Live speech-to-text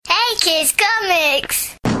Hey Kids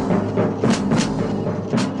Comics!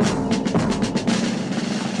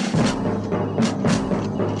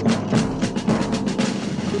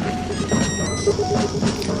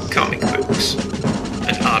 Comic books,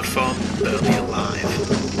 an art form barely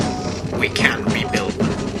alive. We can rebuild them.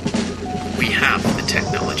 We have the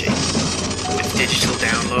technology. With digital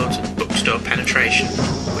downloads and bookstore penetration,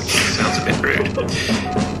 which sounds a bit rude,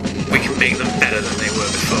 we can make them better than they were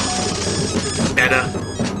before. Better,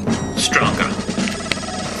 stronger,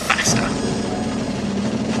 faster.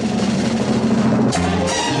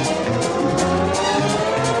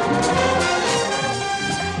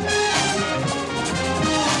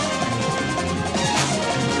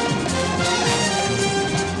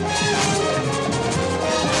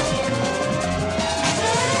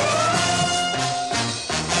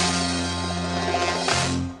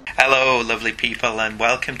 Hello, lovely people, and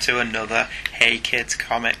welcome to another Hey Kids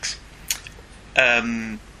Comics.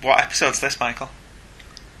 What episode's this, Michael?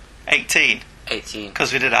 18? 18.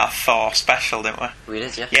 Because we did our Thor special, didn't we? We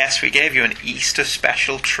did, yeah. Yes, we gave you an Easter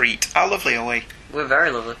special treat. How lovely are we? We're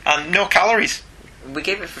very lovely. And no calories. We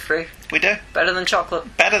gave it for free. We do. Better than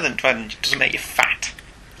chocolate. Better than when it doesn't make you fat,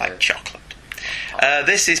 like Yeah. chocolate.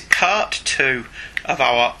 This is part 2 of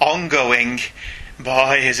our ongoing,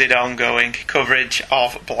 boy is it ongoing, coverage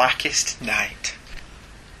of Blackest Night.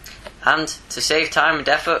 And to save time and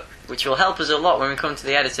effort, which will help us a lot when we come to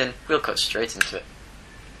the editing, we'll cut straight into it.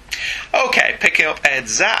 Okay, picking up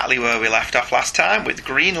exactly where we left off last time with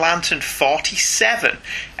Green Lantern 47,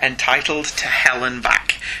 entitled To Hell and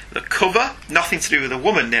Back. The cover, nothing to do with a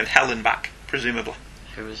woman named Helen Back, presumably.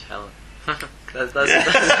 Who was Helen? You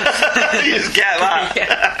just get that.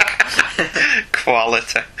 Yeah.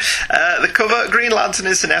 Quality. The cover, Green Lantern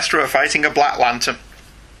and Sinestro are fighting a Black Lantern.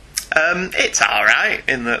 It's alright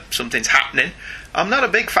in that something's happening. I'm not a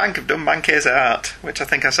big fan of Don Banquet's art, which I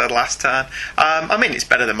think I said last time. I mean, it's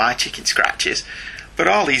better than my chicken scratches, but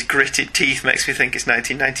all these gritted teeth makes me think it's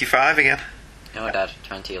 1995 again. No, Dad,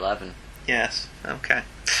 2011. Yes, okay.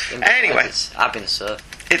 Anyway, It's Abin Sur.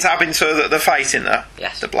 it's Abin Sur that they're fighting there.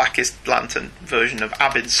 Yes. The Blackest Lantern version of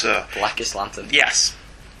Abin Sur. Blackest Lantern. Yes.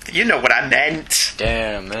 You know what I meant.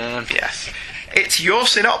 Damn, man. Yes. It's your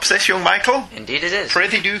synopsis, young Michael. Indeed it is.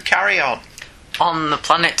 Prithee do carry on. On the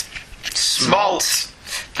planet Smalt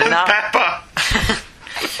The and now, pepper.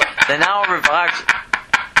 the now revived...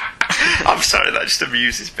 I'm sorry, that just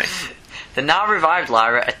amuses me. The now revived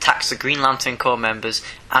Lyra attacks the Green Lantern Corps members,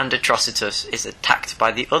 and Atrocitus is attacked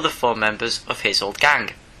by the other 4 members of his old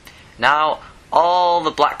gang. Now, all the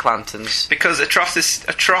Black Lanterns... Because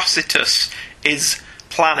Atrocitus'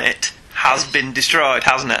 planet has been destroyed,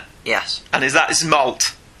 hasn't it? Yes, And is that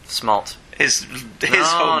Smalt? Smalt. His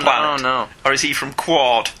home planet? No. Or is he from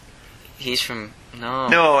Quad? He's from... No.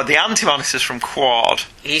 No, the Antimonus from Quad.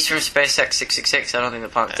 He's from SpaceX 666. I don't think the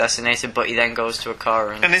planet's designated, but he then goes to a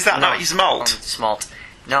car and... And is that not his Smalt? Smalt.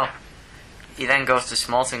 No. He then goes to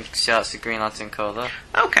Smalt and starts the Green Lantern Corps, though.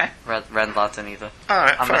 Okay. Red Lantern, either.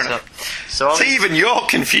 Alright, I fair messed enough. up. So all So even you're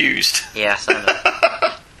confused. Yes, I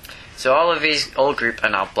know. So all of these old group are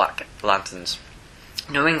now Black Lanterns.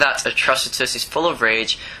 Knowing that Atrocitus is full of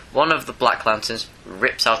rage, one of the Black Lanterns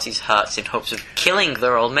rips out his hearts in hopes of killing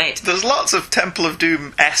their old mate. There's lots of Temple of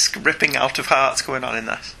Doom-esque ripping out of hearts going on in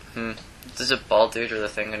this. There's a bald dude with a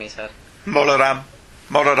thing on his head. Molaram,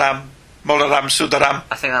 Molaram, Molaram Sudaram.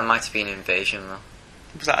 I think that might have been Invasion, though.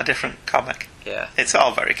 Was that a different comic? Yeah. It's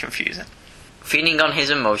all very confusing. Feeding on his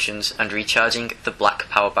emotions and recharging the Black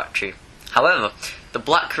Power Battery. However, the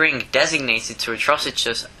Black Ring designated to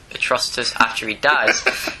Atrocitus after he dies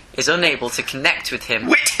is unable to connect with him.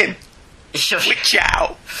 Wit him! Witch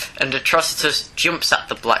out! And Atrocitus jumps at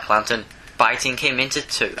the Black Lantern, biting him into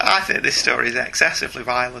 2. I think this story is excessively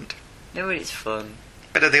violent. No, it's fun.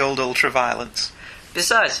 Bit of the old ultra-violence.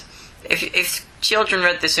 Besides, if children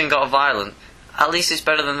read this and got violent, at least it's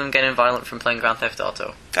better than them getting violent from playing Grand Theft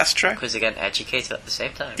Auto, That's true. because they're getting educated at the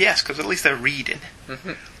same time. Yes, because at least they're reading.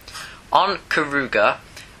 On Karuga,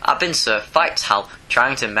 Abin Sur fights Hal,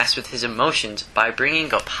 trying to mess with his emotions by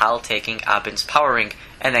bringing up Hal taking Abin's power ring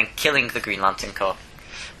and then killing the Green Lantern Corps.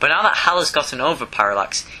 But now that Hal has gotten over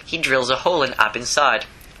Parallax, he drills a hole in Abin's side,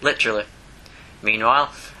 literally.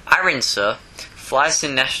 Meanwhile, Iron Sur flies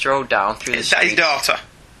Sinestro down through the Is that his streets. daughter?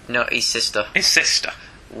 No, his sister, His sister?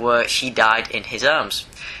 where she died in his arms.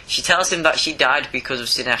 She tells him that she died because of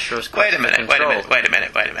Sinestro's quest Wait a for minute, control. wait a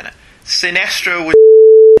minute. Sinestro was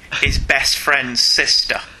his best friend's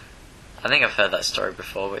sister. I think I've heard that story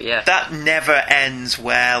before, but yeah. That never ends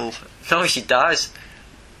well. No, she dies.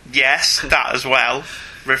 Yes, that as well.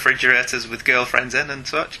 Refrigerators with girlfriends in and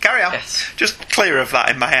such. Carry on. Yes. Just clear of that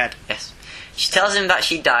in my head. Yes. She tells him that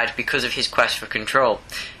she died because of his quest for control,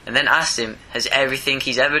 and then asks him, has everything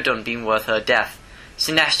he's ever done been worth her death?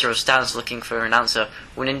 Sinestro stands looking for an answer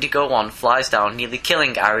when Indigo One flies down, nearly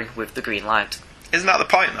killing Aaron with the green light. Isn't that the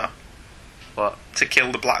point, though? What? To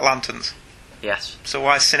kill the Black Lanterns. Yes. So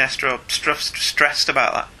why is Sinestro stressed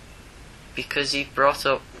about that? Because he brought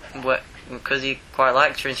up... Because he quite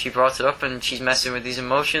liked her and she brought it up and she's messing with his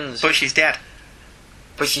emotions. But she's dead.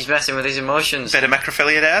 But she's messing with his emotions. Bit of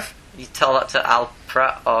necrophilia, Dave? You tell that to Al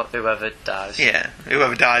Pratt or whoever dies. Yeah,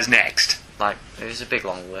 whoever dies next. Like, there's a big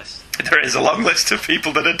long list. There is a long list of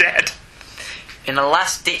people that are dead. In a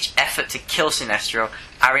last-ditch effort to kill Sinestro,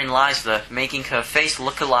 Aaron lies there, making her face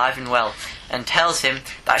look alive and well, and tells him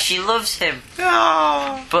that she loves him.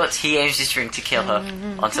 Oh. But he aims his string to kill her,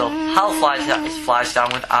 until Hal flies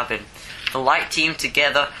down with Abin. The Light Team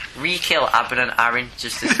together re-kill Abin and Aaron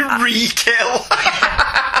just as... Re-kill?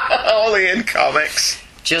 Only in comics.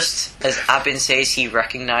 Just as Abin says he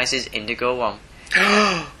recognises Indigo One.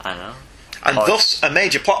 I know. And thus a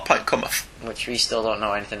major plot point cometh. Which we still don't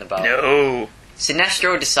know anything about. No.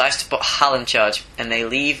 Sinestro decides to put Hal in charge, and they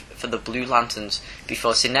leave for the Blue Lanterns,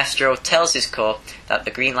 before Sinestro tells his Corps that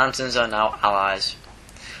the Green Lanterns are now allies.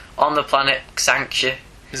 On the planet Xanshi.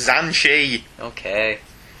 Okay.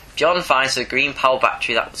 John finds the green power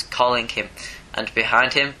battery that was calling him, and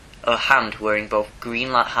behind him, a hand wearing both green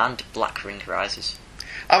and black ring rises.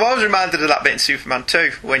 I'm always reminded of that bit in Superman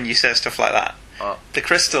 2, when you say stuff like that. What? The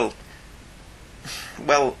crystal,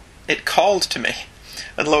 well, it called to me.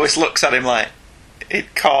 And Lois looks at him like,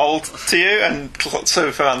 it called to you? And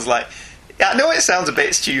Superman's like, yeah, I know it sounds a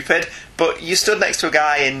bit stupid, but you stood next to a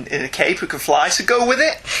guy in a cape who can fly, so go with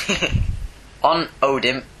it. On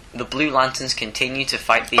Odin, the Blue Lanterns continue to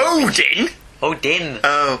fight the... Odin? Odin!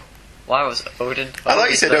 Oh. Why was Odin? I thought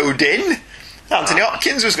you said Odin. Anthony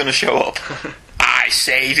Hopkins was going to show up. I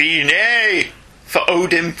say thee nay! For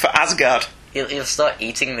Odin, for Asgard. He'll start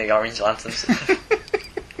eating the Orange Lanterns.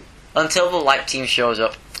 Until the Light Team shows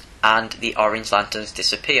up and the Orange Lanterns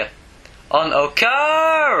disappear. On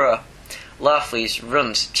Okara! Larfleeze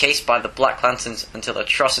runs, chased by the Black Lanterns, until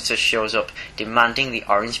Atrocitus shows up, demanding the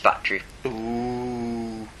orange battery.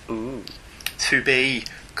 Ooh. Ooh. To be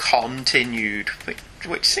continued,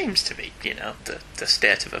 which seems to be, the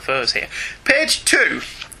state of affairs here. Page 2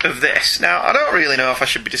 of this. Now, I don't really know if I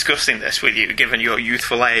should be discussing this with you, given your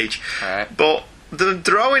youthful age, Right. But the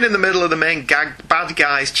drawing in the middle of the main bad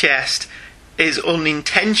guy's chest is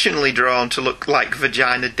unintentionally drawn to look like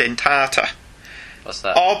vagina dentata. What's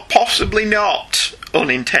that? Or possibly not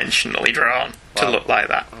unintentionally drawn to Wow. look like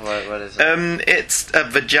that. What is it? It's a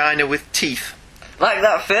vagina with teeth. Like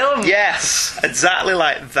that film? Yes, exactly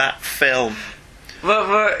like that film. But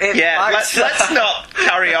Let's not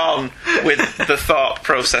carry on with the thought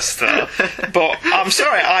process though. But I'm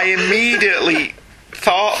sorry, I immediately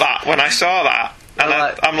thought that when I saw that. And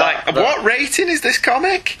I'm like, what rating is this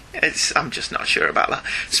comic? I'm just not sure about that.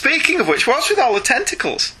 Speaking of which, what's with all the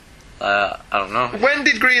tentacles? I don't know. When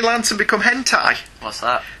did Green Lantern become hentai? What's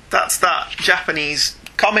that? That's that Japanese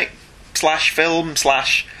comic / film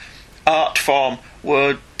 / art form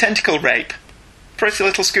where tentacle rape. Pretty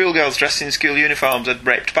little schoolgirls dressed in school uniforms are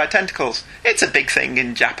raped by tentacles. It's a big thing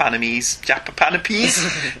in Japanese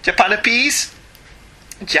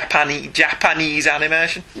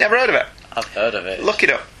animation. Never heard of it? I've heard of it. Look it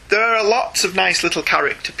up. There are lots of nice little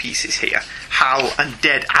character pieces here. Hal and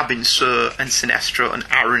Dead Abin Sur and Sinestro and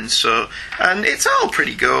Aaron Sur. And it's all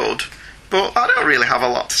pretty good. But I don't really have a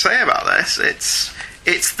lot to say about this.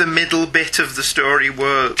 It's the middle bit of the story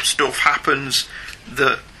where stuff happens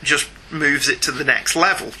that just moves it to the next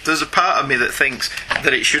level. There's a part of me that thinks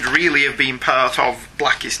that it should really have been part of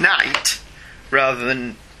Blackest Night rather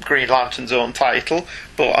than Green Lantern's own title,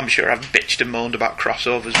 but I'm sure I've bitched and moaned about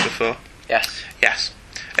crossovers before. Yes.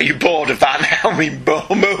 Are you bored of that now? Me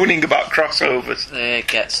moaning about crossovers? It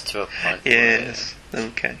gets to a point. Yes.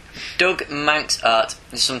 Okay. Doug Mank's art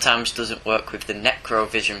sometimes doesn't work with the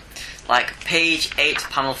Necrovision. Like page 8,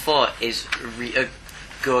 panel 4 is a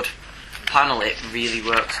good panel. It really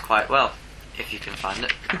works quite well, if you can find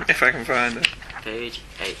it. If I can find it. Page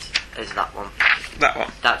 8 is that one. That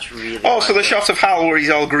one. That's really Oh, so the good. shot of Hal where he's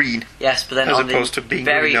all green. Yes, but then as on opposed the to being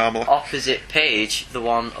very really normal. opposite page, the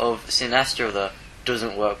one of Sinestro there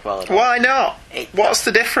doesn't work well at all. Why not? It- What's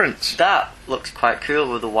the difference? That looks quite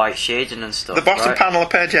cool with the white shading and stuff. The bottom right? panel of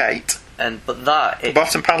page 8. But that, The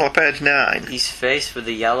bottom panel of page 9. his face with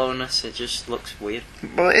the yellowness, it just looks weird.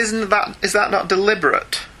 Well, is that not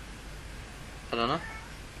deliberate? I don't know.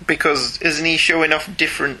 Because isn't he showing off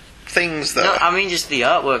different things though? No, I mean just the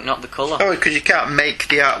artwork, not the colour. Oh, because you can't make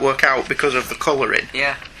the artwork out because of the colouring,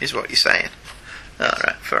 Yeah. is what you're saying.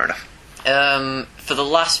 Alright, fair enough.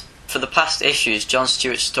 For the past issues, Jon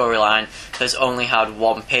Stewart's storyline has only had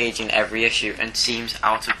one page in every issue and seems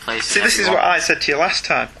out of place. See, this is what I said to you last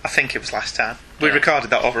time. I think it was last time. We recorded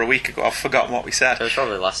that over a week ago. I've forgotten what we said. It was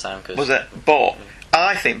probably last time. Was it? But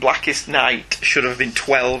I think Blackest Night should have been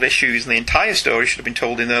 12 issues and the entire story should have been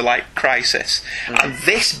told in a crisis. And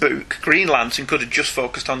this book, Green Lantern, could have just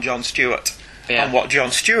focused on Jon Stewart and what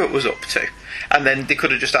Jon Stewart was up to. And then they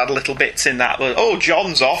could have just had little bits in that. Oh,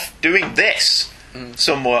 John's off doing this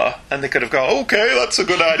somewhere. And they could have gone, okay, that's a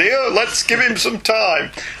good idea. Let's give him some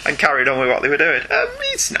time. And carried on with what they were doing.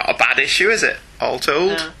 It's not a bad issue, is it? All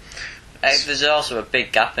told. No. There's also a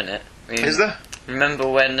big gap in it. I mean, is there? Remember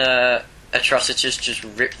when Atrocitus just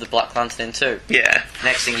ripped the Black Lantern in two? Yeah.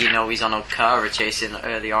 Next thing you know, he's on Okara chasing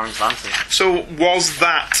the Orange Lantern. So was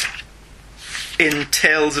that in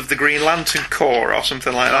Tales of the Green Lantern Corps or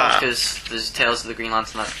something like that? Because there's Tales of the Green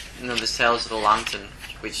Lantern, there's Tales of the Lantern,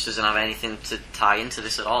 which doesn't have anything to tie into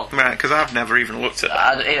this at all. Right, because I've never even looked at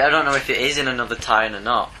that. I don't know if it is in another tie-in or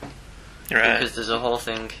not. Right. Because there's a whole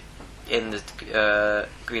thing in the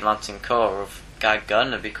Green Lantern Corps of Guy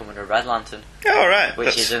Gardner becoming a Red Lantern. Oh, right.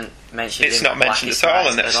 Which isn't mentioned. It's not mentioned at all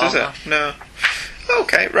in this, is it? No.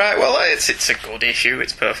 Okay, right. Well, it's a good issue.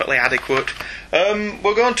 It's perfectly adequate.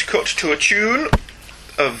 We're going to cut to a tune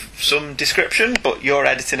of some description, but you're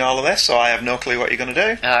editing all of this, so I have no clue what you're going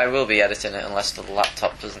to do. I will be editing it unless the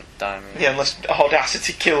laptop doesn't die. Yeah, unless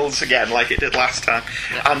Audacity kills again like it did last time.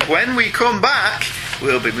 Yeah. And when we come back,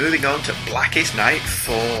 we'll be moving on to Blackest Night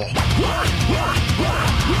 4.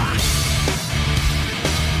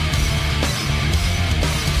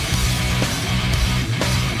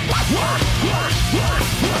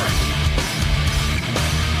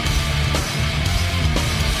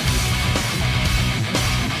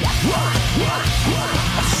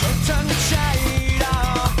 Certain shade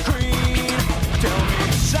of green. Tell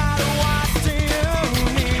me, shadow, what do you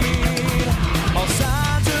need? All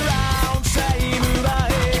signs around say move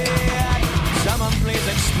ahead. Someone please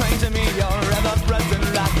explain to me your ever-present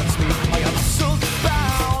life and speed. I am so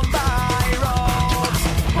bound by roads.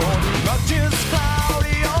 All the grudges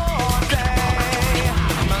cloudy all day.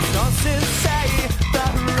 My sources say the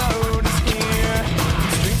road is clear.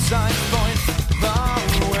 Street signs point the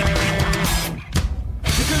way.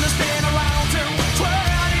 You can stand around till 20,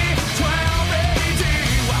 12,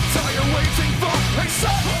 18. What are you waiting for? Hey,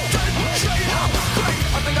 Sunday, shade of grey.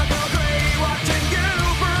 I think I feel great watching you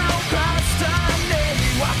burn across Sunday.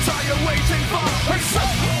 What are you waiting for? Hey,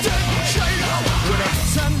 Sunday, shade of grey.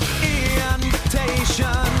 With an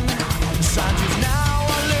invitation, signs is now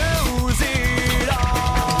lose it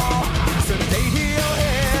all. So they heal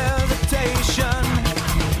hesitation.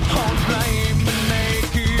 Hold blame and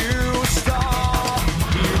make you stop.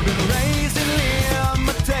 You've been raised in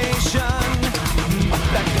limitation, but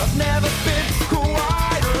that could never fit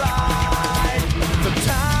quite right. The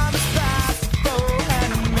time is fast, go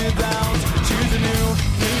and without choose a new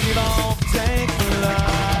evolve, take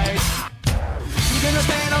flight. You're gonna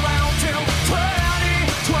stand around till 20,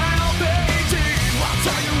 12, 18. What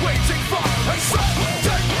are you waiting for? Hey,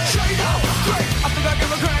 Sunday, shade of grey. I think I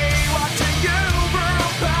give a grey watching you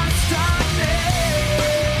burn past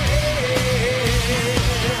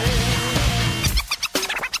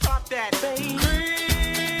Stop that, baby. Green,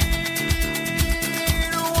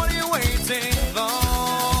 what are you waiting for?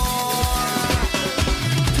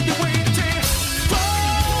 You're waiting for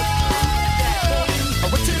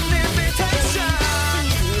what's an invitation?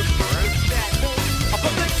 A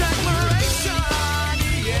public declaration,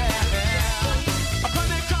 yeah. A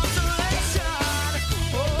public consolation.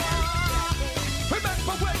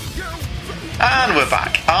 Remember when you. And we're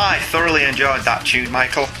back. I thoroughly enjoyed that tune,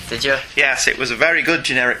 Michael. Did you? Yes, it was a very good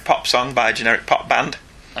generic pop song by a generic pop band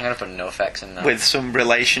I'm going to put no effects in there. with some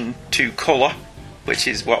relation to colour, which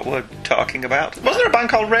is what we're talking about. Wasn't there a band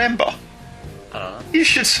called Rainbow? I don't know. You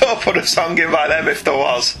should so put a song in by them if there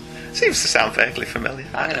was. Seems to sound vaguely familiar.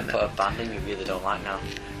 I I'm going don't to know. put a band in you really don't like now.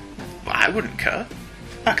 I wouldn't care.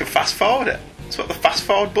 I can fast forward it. That's what the fast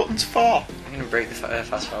forward button's for. I'm going to break the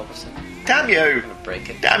fast forward button. Damn you! I'm going to break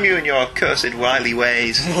it. Damn you and your cursed wily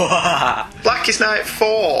ways. Blackest Night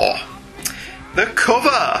 4. The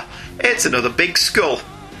cover. It's another big skull.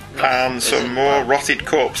 And Is some it? more rotted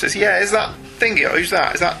corpses. Yeah, is that thingy? Who's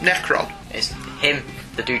that? Is that Necron? It's him,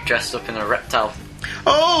 the dude dressed up in a reptile.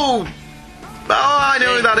 Oh! Oh, I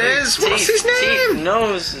know who that is. What's his name? Teeth,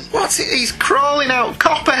 nose. What's it? He's crawling out.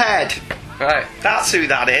 Copperhead. Right. That's who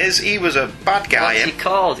that is. He was a bad guy. What's he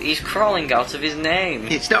called? He's crawling out of his name.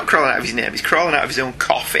 He's not crawling out of his name. He's crawling out of his own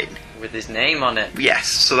coffin. With his name on it. Yes,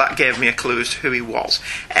 so that gave me a clue as to who he was.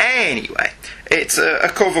 Anyway, it's a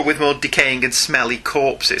cover with more decaying and smelly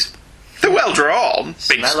corpses. They're well drawn,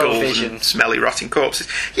 big skulls Smell-o-vision. and smelly rotting corpses.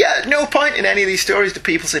 Yeah, at no point in any of these stories do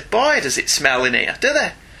people say, boy, does it smell in here, do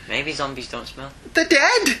they? Maybe zombies don't smell. They're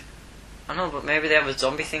dead. I know, but maybe they have a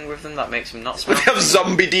zombie thing with them that makes them not smell. They have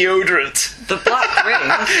zombie deodorant. The Black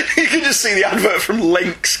Ring. You can just see the advert from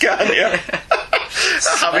Lynx, can't you?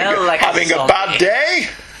 Smell like having a zombie. bad day.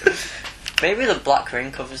 Maybe the Black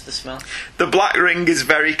Ring covers the smell. The Black Ring is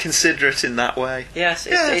very considerate in that way. Yes,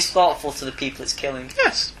 it's thoughtful to the people it's killing.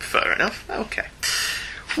 Yes, fair enough. Okay.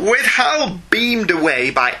 With Hal beamed away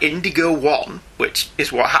by Indigo 1, which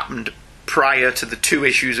is what happened prior to the 2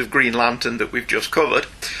 issues of Green Lantern that we've just covered,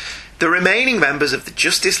 the remaining members of the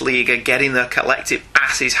Justice League are getting their collective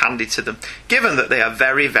asses handed to them, given that they are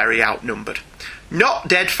very, very outnumbered. Not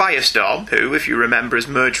Dead Firestorm, who, if you remember, is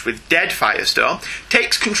merged with Dead Firestorm,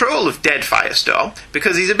 takes control of Dead Firestorm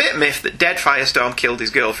because he's a bit miffed that Dead Firestorm killed his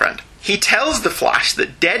girlfriend. He tells the Flash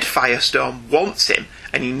that Dead Firestorm wants him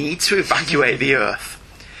and he needs to evacuate the Earth.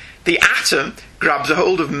 The Atom grabs a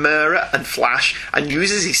hold of Mera and Flash and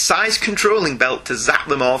uses his size controlling belt to zap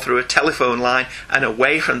them all through a telephone line and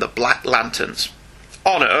away from the Black Lanterns.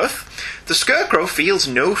 On Earth, the Scarecrow feels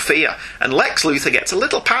no fear, and Lex Luthor gets a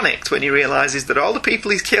little panicked when he realises that all the people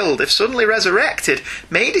he's killed, if suddenly resurrected,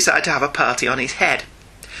 may decide to have a party on his head.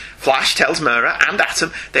 Flash tells Mera and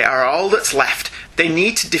Atom they are all that's left. They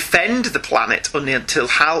need to defend the planet until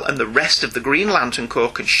Hal and the rest of the Green Lantern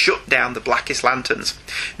Corps can shut down the Blackest Lanterns.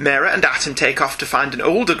 Mera and Atom take off to find an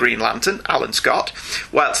older Green Lantern, Alan Scott,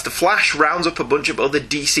 whilst the Flash rounds up a bunch of other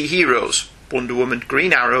DC heroes. Wonder Woman,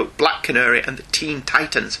 Green Arrow, Black Canary and the Teen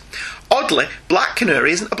Titans. Oddly, Black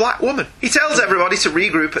Canary isn't a black woman. He tells everybody to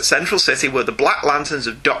regroup at Central City where the Black Lanterns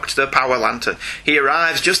have docked their power lantern. He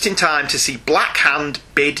arrives just in time to see Black Hand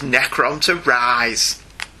bid Necron to rise.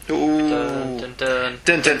 Ooh. Dun, dun, dun.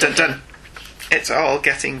 Dun, dun, dun, dun. It's all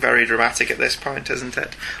getting very dramatic at this point, isn't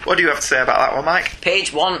it? What do you have to say about that one, Mike?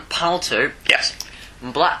 Page 1, panel 2. Yes.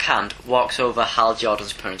 Black Hand walks over Hal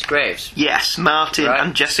Jordan's parents' graves. Yes, Martin Right.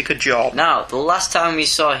 and Jessica Jordan. Now, the last time we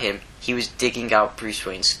saw him, he was digging out Bruce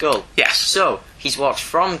Wayne's skull. Yes. So, he's walked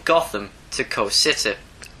from Gotham to Coast City.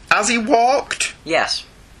 As he walked, Yes.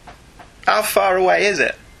 how far away is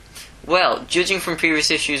it? Well, judging from previous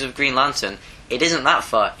issues of Green Lantern, it isn't that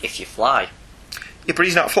far if you fly. Yeah, but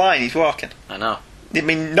he's not flying, he's walking. I know. I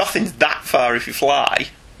mean, nothing's that far if you fly.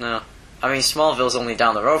 No. I mean, Smallville's only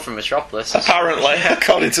down the road from Metropolis. Apparently,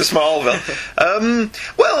 according to Smallville.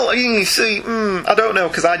 Well, you see, I don't know,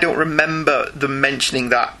 because I don't remember them mentioning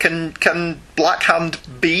that. Can Black Hand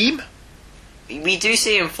beam? We do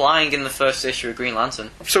see him flying in the first issue of Green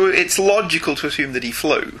Lantern. So it's logical to assume that he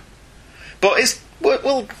flew. But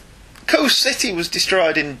well, Coast City was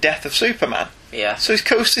destroyed in Death of Superman. Yeah. So is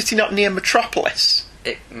Coast City not near Metropolis?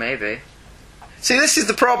 It may be. See, this is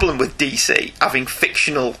the problem with DC, having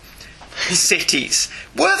fictional cities.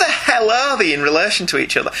 Where the hell are they in relation to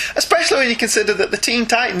each other? Especially when you consider that the Teen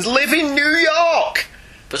Titans live in New York!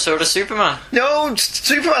 But so does Superman. No,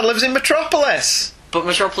 Superman lives in Metropolis! But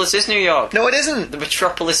Metropolis is New York. No, it isn't. The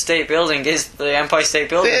Metropolis State Building is the Empire State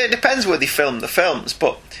Building. It depends where they film the films,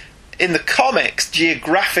 but in the comics,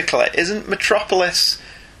 geographically, isn't Metropolis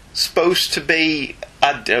supposed to be...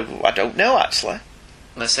 I don't know, actually.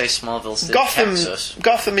 Let's say Smallville's Texas.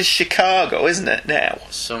 Gotham is Chicago, isn't it, now?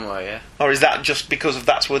 Somewhere, yeah. Or is that just because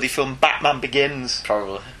that's where they filmed Batman Begins?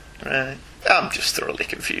 Probably. Right. I'm just thoroughly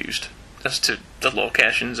confused as to the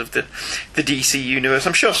locations of the DC universe.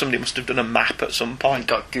 I'm sure somebody must have done a map at some point.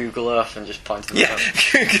 Got Google Earth and just pointed Yeah,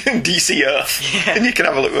 it out. DC Earth. Yeah. And you can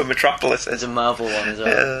have a look where Metropolis There's is. a Marvel one as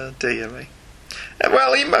well. Dear me.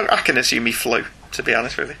 Well, I can assume he flew, to be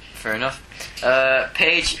honest with you. Fair enough.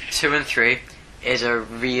 Page 2 and 3 is a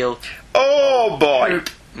real Oh, boy. poop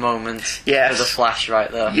moment Yes. for the Flash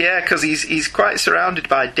right there. Yeah, because he's quite surrounded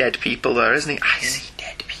by dead people there, isn't he? I see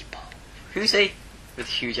dead people. Who's he? With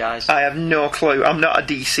huge eyes. I have no clue. I'm not a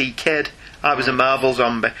DC kid. I was a Marvel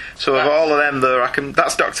zombie. So of all of them there,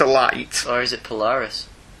 that's Dr. Light. Or is it Polaris?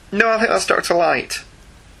 No, I think that's Dr. Light.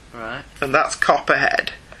 Right. And that's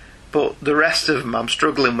Copperhead. But the rest of them I'm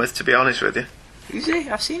struggling with, to be honest with you. Who's he?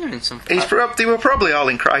 I've seen him in some... They were probably all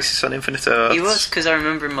in Crisis on Infinite Earths. He was, because I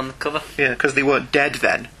remember him on the cover. Yeah, because they weren't dead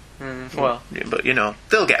then. Well. Yeah, but,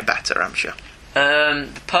 they'll get better, I'm sure. The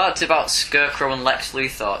parts about Scarecrow and Lex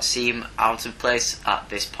Luthor seem out of place at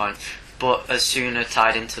this point, but are sooner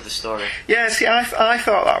tied into the story. Yeah, see, I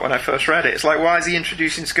thought that when I first read it. It's like, why is he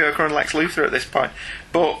introducing Scarecrow and Lex Luthor at this point?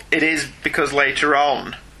 But it is because later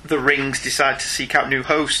on, the Rings decide to seek out new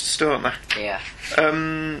hosts, don't they? Yeah.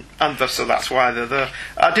 So that's why they're there.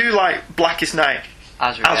 I do like Blackest Night.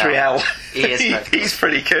 Azrael. He is He's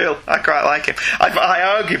pretty cool. I quite like him.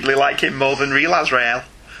 I arguably like him more than real Azrael.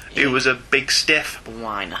 who was a big stiff.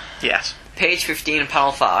 Whiner. Yes. Page 15,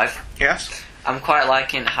 panel 5. Yes. I'm quite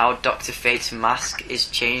liking how Dr. Fate's mask is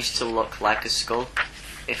changed to look like a skull.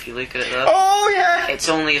 If you look at it there. Oh, yeah. It's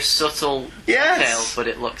only a subtle Yes. detail, but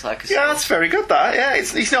it looks like a skull. Yeah, that's very good, that. Yeah,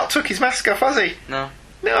 he's not took his mask off, has he? No.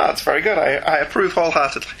 No, that's very good. I approve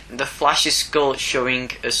wholeheartedly. The Flash's skull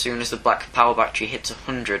showing as soon as the black power battery hits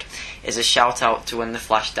 100 is a shout out to when the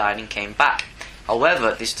Flash died and came back.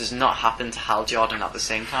 However, this does not happen to Hal Jordan at the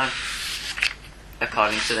same time,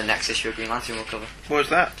 according to the next issue of Green Lantern we'll cover. What was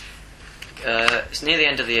that? It's near the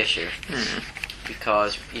end of the issue,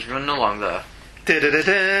 because he's running along there.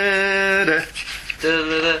 Da-da-da-da-da.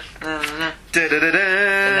 And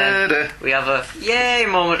Da-da-da-da-da. then we have a yay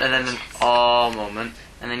moment and then an aw moment,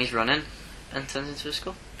 and then he's running and turns into a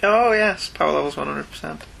skull. Oh, yes. Power levels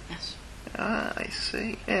 100%. Yes. Ah, I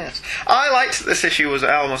see. Yes. I liked that this issue was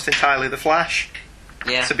almost entirely the Flash,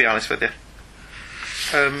 Yeah. to be honest with you.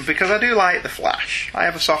 Because I do like the Flash. I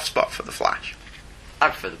have a soft spot for the Flash. I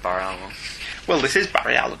prefer the Barry Allen one. Well, this is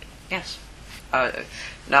Barry Allen. Yes.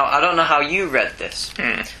 Now, I don't know how you read this,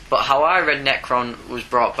 but how I read Necron was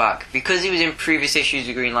brought back because he was in previous issues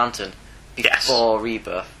of Green Lantern before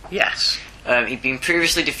Rebirth. Yes. He'd been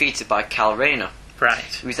previously defeated by Kal Rayner. Right.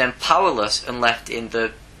 He was then powerless and left in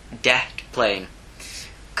the dead plane.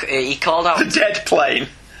 He called out... The dead plane.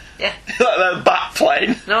 Yeah. The bat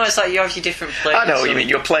plane. No, it's like you're obviously different planes. I know what you mean.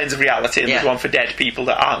 Your planes of reality, and Yeah. there's one for dead people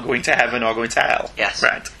that aren't going to heaven or going to hell. Yes.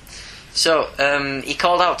 Right. So, he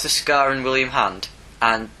called out to Scar and William Hand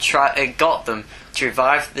and got them to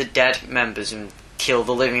revive the dead members and kill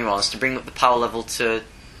the living ones to bring up the power level to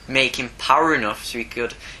make him power enough so he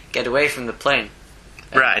could get away from the plane.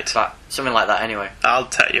 Right. Something like that, anyway. I'll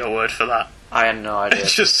take your word for that. I had no idea. It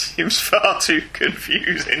just seems far too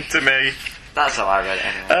confusing to me. That's how I read it,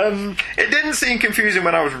 anyway. It didn't seem confusing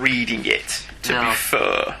when I was reading it, to No. be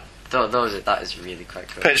fair. That is really quite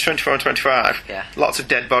cool. Page 24 and 25. Yeah. Lots of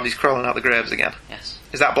dead bodies crawling out the graves again. Yes.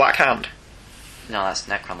 Is that Black Hand? No, that's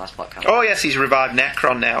Necron, that's Black Hand. Oh, yes, he's revived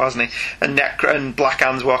Necron now, hasn't he? And Black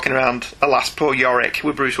Hand's walking around, alas, poor Yorick,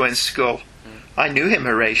 with Bruce Wayne's skull. I knew him,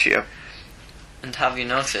 Horatio. And have you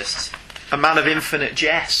noticed? A man of infinite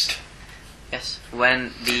jest. Yes.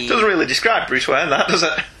 When the... Doesn't really describe Bruce Wayne, that, does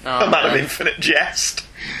it? No, a man of no. infinite jest.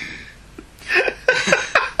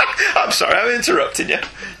 I'm sorry, I'm interrupting you.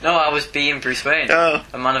 No, I was being Bruce Wayne. Oh.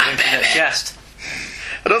 A man of infinite jest.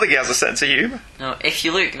 I don't think he has a sense of humour. No, if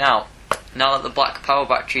you look now that the black power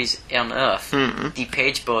batteries on Earth, the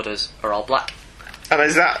page borders are all black. And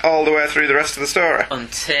is that all the way through the rest of the story?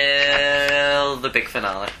 Until the big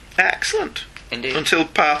finale. Excellent. Indeed. Until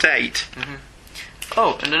part 8.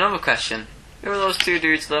 Oh, and another question. Who are those two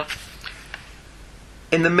dudes though?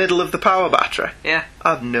 In the middle of the power battery? Yeah.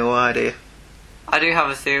 I've no idea. I do have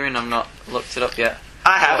a theory and I've not looked it up yet.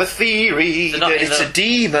 I have a theory They're not that in it's the- a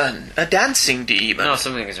demon. A dancing demon. No,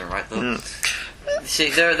 something isn't right though. See,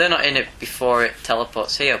 they're not in it before it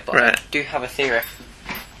teleports here, but Right. I do have a theory.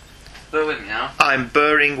 Bear with me now. I'm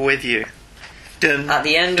burring with you. Dum, At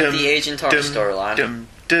the end of dum, the Agent Orange dum, storyline, Dum,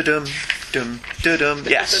 dum, dum, dum.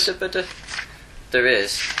 Yes. there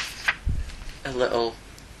is a little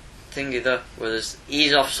thingy there where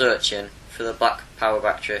he's off searching for the black power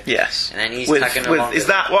battery. Yes. And then he's tagging along. Is with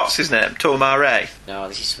that, what's his name? Tomar Ray? No,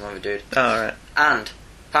 this is some other dude. Alright. And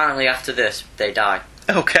apparently after this, they die.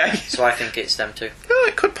 Okay. So I think it's them too. Oh,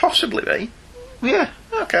 it could possibly be. Yeah.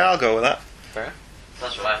 Okay, I'll go with that. Fair.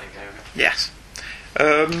 That's what I think. Anyway. Yes.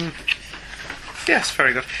 Yes,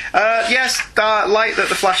 very good. Yes, like that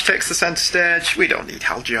the Flash takes the centre stage. We don't need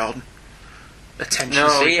Hal Jordan. Attention No,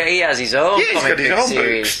 seeker. he has his own Yeah, he's comic got his book own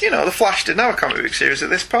series. books. You know, the Flash didn't have a comic book series at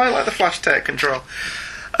this point. Let the Flash take control.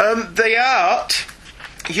 The art,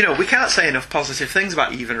 you know, we can't say enough positive things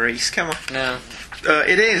about Evan Reese, can we? No.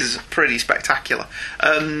 It is pretty spectacular.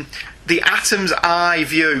 The Atom's Eye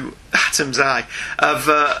view,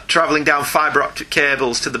 of travelling down fibre optic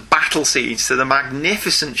cables to the battle scenes, to the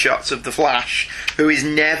magnificent shots of the Flash, who is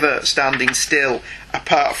never standing still,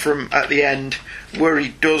 apart from at the end, where he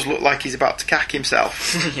does look like he's about to cack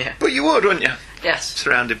himself. Yeah. But you would, wouldn't you? Yes.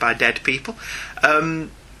 Surrounded by dead people.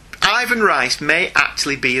 Ivan Rice may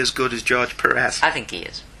actually be as good as George Perez, I think he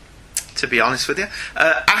is. to be honest with you.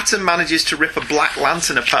 Atom manages to rip a Black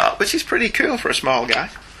Lantern apart, which is pretty cool for a small guy.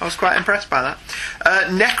 I was quite impressed by that.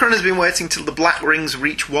 Necron has been waiting till the Black Rings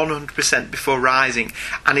reach 100% before rising,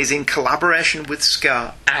 and is in collaboration with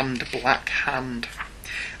Scar and Black Hand.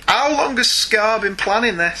 How long has Scar been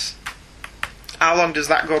planning this? How long does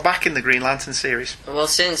that go back in the Green Lantern series? Well,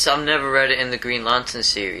 since I've never read it in the Green Lantern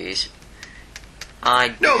series, No,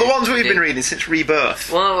 the ones we've been reading since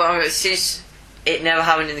Rebirth. Well, since it never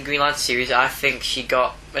happened in the Green Lantern series, I think she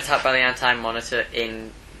got attacked by the Anti-Monitor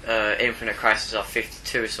in Infinite Crisis of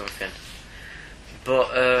 52 or something. But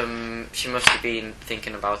she must have been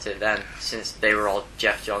thinking about it then, since they were all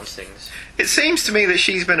Jeff Johns things. It seems to me that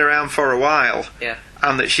she's been around for a while, Yeah.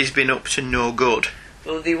 and that she's been up to no good.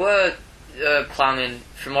 Well, they were planning,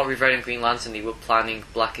 from what we've read in Green Lantern, they were planning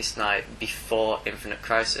Blackest Night before Infinite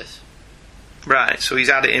Crisis. Right, so he's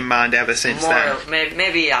had it in mind ever since then.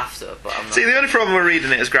 Maybe after, but I'm not. See, the only problem with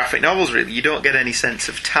reading it as graphic novels, really, you don't get any sense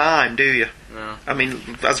of time, do you? No. I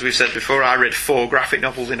mean, as we've said before, I read 4 graphic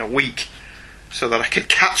novels in a week so that I could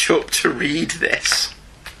catch up to read this.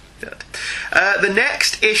 The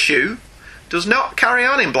next issue does not carry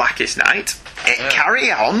on in Blackest Night. It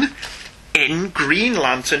carry on in Green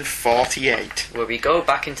Lantern 48. Where we go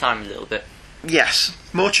back in time a little bit. Yes.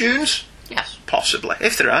 More tunes? Yes. Possibly.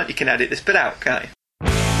 If there aren't, you can edit this bit out, can't you?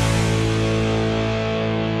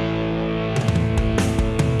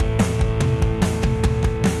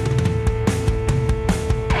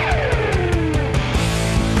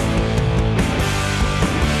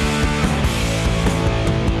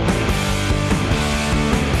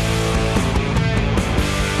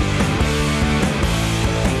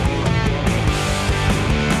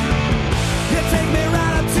 You take me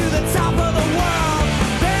right up to the top of the world,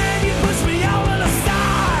 then you push me over the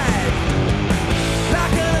side,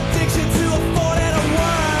 like an addiction to a four-letter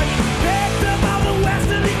word, picked up on the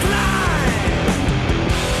western decline.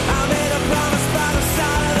 I made a promise by the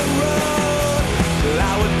side of the road that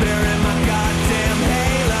I would bury my goddamn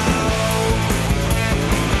halo.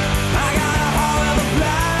 I got a heart of a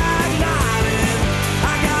black lightning.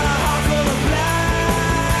 I got a heart full of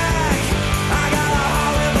black. I got a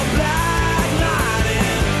heart with a black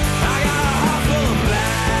lightning. I got a heart full of black.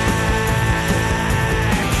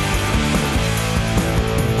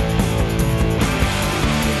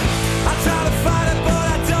 I try to fight it, but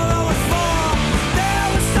I don't know what for. There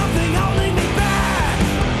was something holding me back.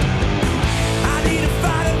 I need to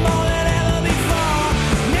fight it more than ever before.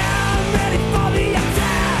 Now I'm ready for the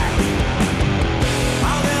attack.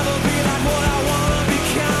 I'll never be like what I wanna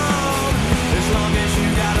become, as long as you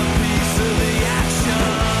got a piece of the action.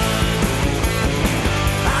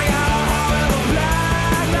 I got a heart with a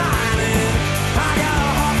black lightning. I got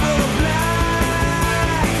a heart full of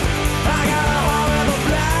black. I got a heart with a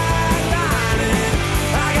black lightning.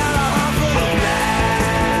 I got a heart full of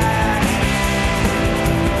black.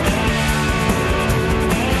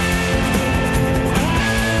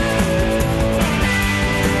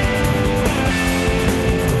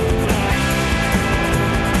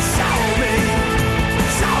 Show me,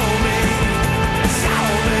 show me, show me, show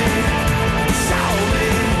me, show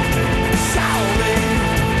me,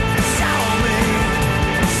 show me,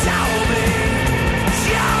 show me,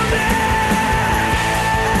 show me.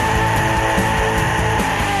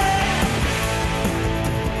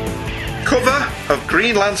 Cover of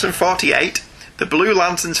Green Lantern 48. The Blue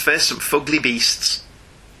Lanterns face some fugly beasts.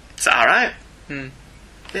 Is that alright?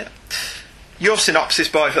 Yeah. Your synopsis,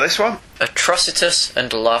 boy, for this one? Atrocitus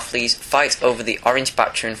and Larfleeze fight over the orange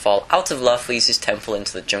Bactra and fall out of Larfleeze's temple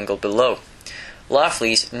into the jungle below.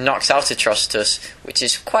 Larfleeze knocks out Atrocitus, which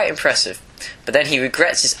is quite impressive, but then he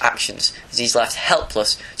regrets his actions as he's left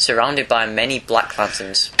helpless, surrounded by many Black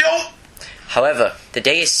Lanterns. Don't! However, the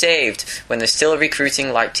day is saved when the still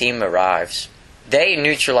recruiting light team arrives. They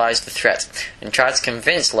neutralize the threat and try to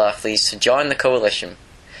convince Larfleeze to join the coalition.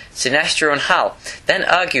 Sinestro and Hal then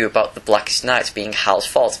argue about the Blackest Night being Hal's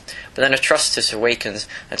fault, but then Atrocitus awakens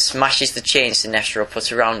and smashes the chain Sinestro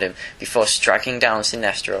put around him before striking down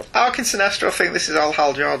Sinestro, How can Sinestro think this is all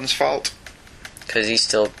Hal Jordan's fault? because he's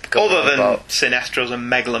still going Other than about. Sinestro's a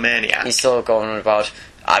megalomaniac. He's still going on about.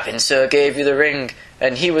 Abin gave you the ring,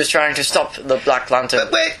 and he was trying to stop the Black Lantern.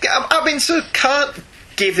 But wait, Abin can't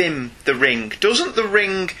give him the ring. Doesn't the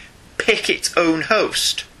ring pick its own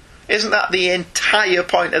host? Isn't that the entire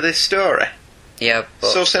point of this story? Yeah,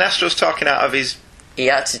 but So Sinestro's talking out of his... he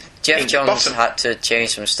had to. Jeff Pink Johns bottom. had to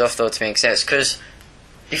change some stuff though to make sense, because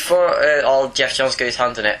before all Jeff Johns got his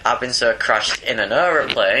hand on it, Abin crashed in an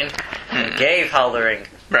aeroplane and gave Hal the ring.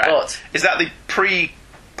 Right. But Is that the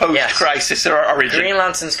pre-post-crisis origin? Green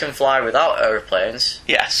Lanterns can fly without aeroplanes,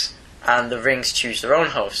 Yes. and the rings choose their own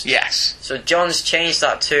host. Yes. So Johns changed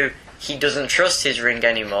that to he doesn't trust his ring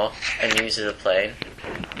anymore and uses a plane.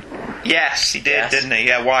 Yes, he did, Yes. didn't he?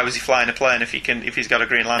 Yeah, why was he flying a plane if he's got a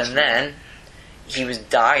Green Lantern? And then he was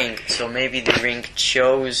dying, so maybe the ring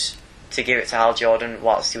chose to give it to Hal Jordan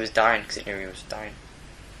whilst he was dying, because it knew he was dying.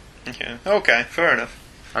 Okay, fair enough.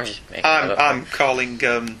 I'm just making that up. I'm calling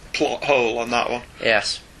plot hole on that one.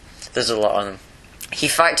 Yes, there's a lot on them. He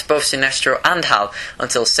fights both Sinestro and Hal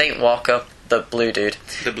until Saint Walker, the blue dude,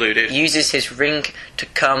 The blue dude. uses his ring to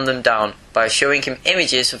calm them down by showing him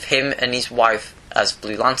images of him and his wife as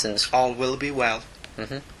Blue Lanterns. All will be well.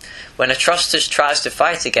 When Atrocitus tries to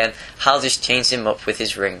fight again, Hal just chains him up with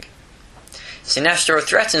his ring. Sinestro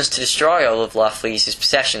threatens to destroy all of Larfleeze's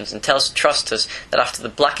possessions and tells Atrocitus that after the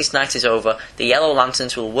Blackest Night is over, the Yellow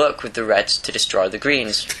Lanterns will work with the Reds to destroy the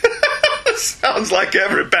Greens. Sounds like a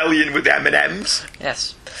rebellion with M&Ms.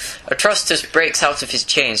 Yes. Atrocitus breaks out of his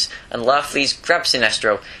chains, and Larfleeze grabs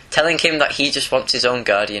Sinestro, telling him that he just wants his own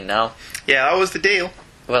guardian now. Yeah, that was the deal.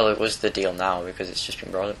 Well, it was the deal now, because it's just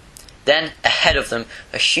been brought up. Then, ahead of them,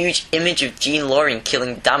 a huge image of Jean Loring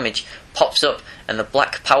killing Damage pops up, and the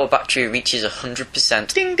black power battery reaches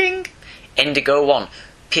 100%. Ding ding. Indigo 1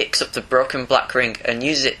 picks up the broken black ring and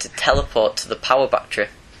uses it to teleport to the power battery.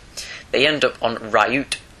 They end up on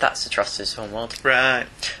Ryut, that's Atrocitus' homeworld, Right.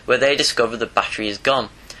 where they discover the battery is gone.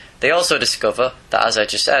 They also discover that, as I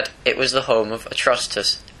just said, it was the home of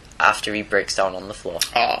Atrocitus after he breaks down on the floor.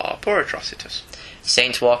 Aw, poor Atrocitus.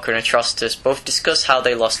 Saint Walker and Atrocitus both discuss how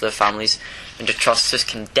they lost their families, and Atrocitus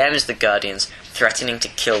condemns the Guardians, threatening to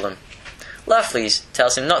kill them. Larfleeze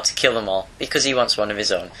tells him not to kill them all, because he wants one of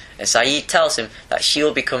his own, and Sayid tells him that she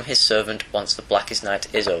will become his servant once the Blackest Night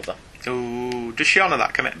is over. Ooh, does she honour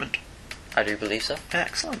that commitment? I do believe so.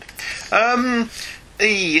 Excellent.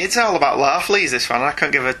 It's all about Larfleeze, this one. I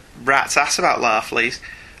can't give a rat's ass about Larfleeze.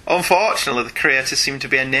 Unfortunately, the creators seem to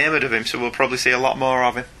be enamoured of him, so we'll probably see a lot more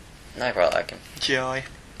of him. I quite like him. Joy.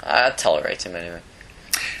 I tolerate him anyway.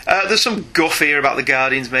 There's some guff here about the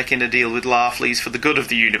Guardians making a deal with Larfleeze for the good of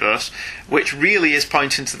the universe, which really is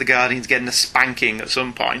pointing to the Guardians getting a spanking at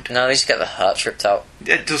some point. No, they just get the hearts ripped out.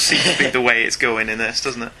 It does seem to be the way it's going in this,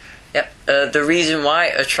 doesn't it? Yep. The reason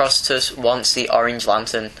why Atrocitus wants the Orange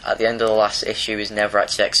Lantern at the end of the last issue is never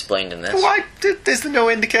actually explained in this. Why? There's no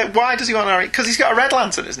indicate. Why does he want orange? Because he's got a Red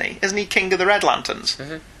Lantern, isn't he? Isn't he King of the Red Lanterns?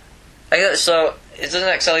 So, it doesn't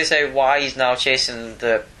exactly say why he's now chasing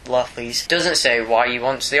the Larfleeze. It doesn't say why he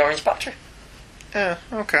wants the orange battery. Yeah,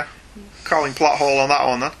 okay. Calling plot hole on that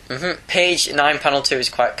one then. Page 9, panel 2 is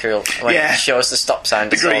quite cool when Yeah. it shows the stop sign.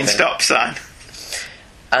 The green dissolving. stop sign.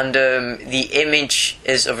 And the image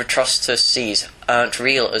is of Atrocitus seas aren't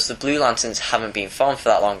real, as the Blue Lanterns haven't been formed for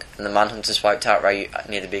that long, and the Manhunters wiped out right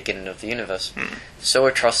near the beginning of the universe. So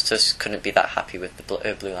Atrocitus couldn't be that happy with the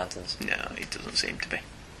Blue Lanterns. No, he doesn't seem to be.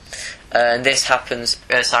 And this happens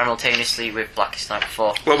simultaneously with Blackest Night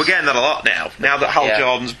 4. Well, we're getting that a lot now. Now that Hal Yeah.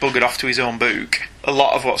 Jordan's buggered off to his own book, a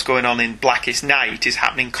lot of what's going on in Blackest Night is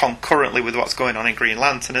happening concurrently with what's going on in Green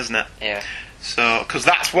Lantern, isn't it? Yeah. So, because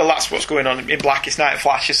that's what's going on in Blackest Night.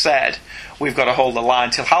 Flash has said, we've got to hold the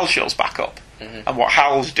line till Hal shows back up. And what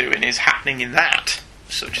Hal's doing is happening in that,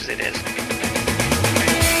 such as it is.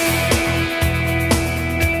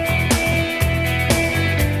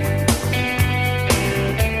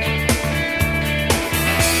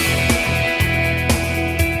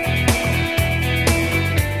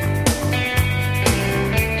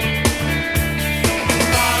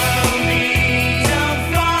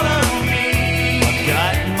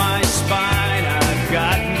 Got my spine, I've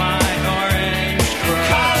got my orange crown.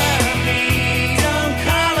 Color me, don't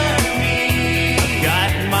color me.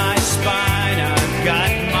 Got my spine.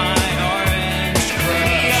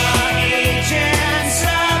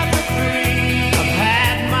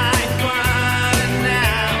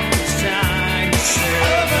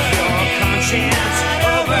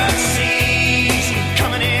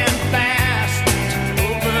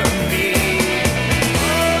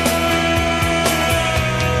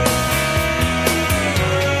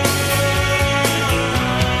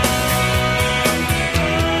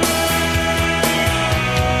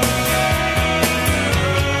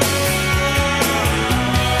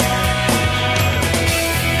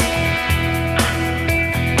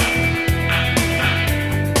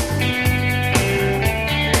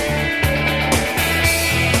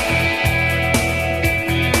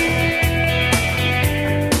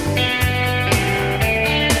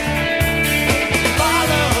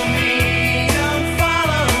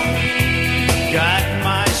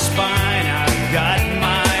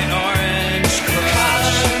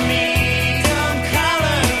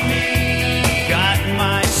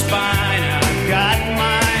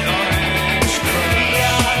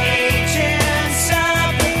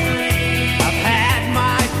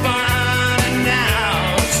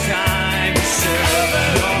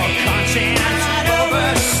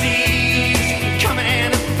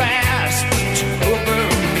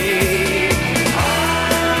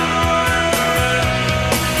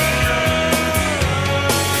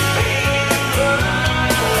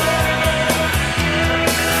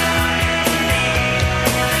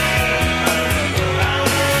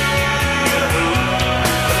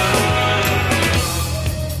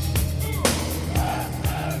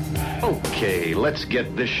 Okay, let's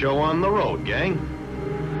get this show on the road, gang.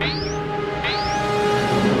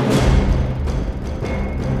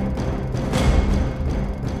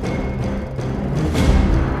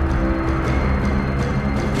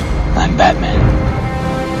 I'm Batman.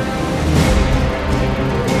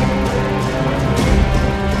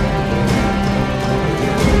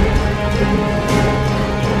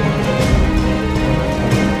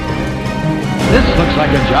 This looks like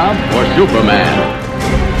a job for Superman.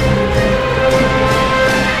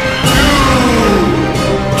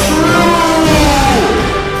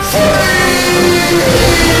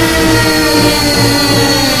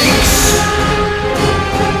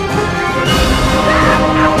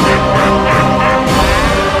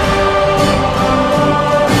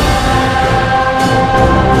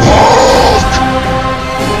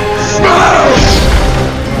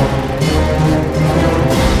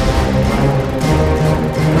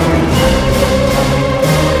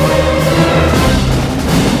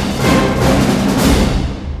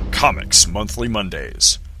 Comics Monthly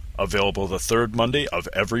Mondays. Available the third Monday of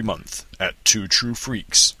every month at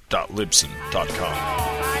twotruefreaks.libsyn.com.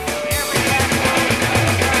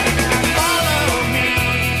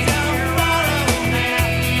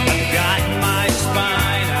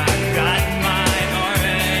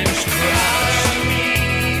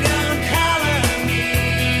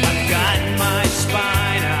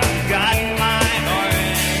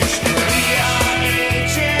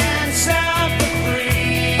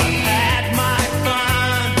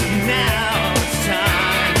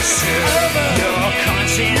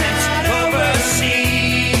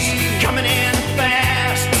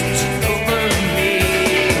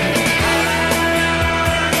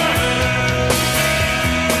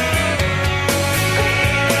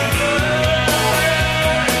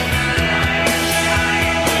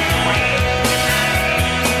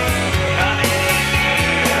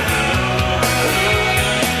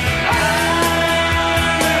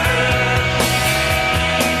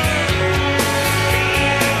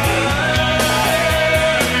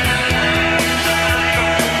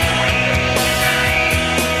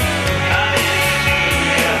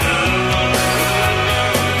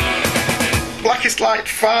 Light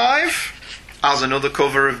 5 as another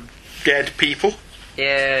cover of Dead People.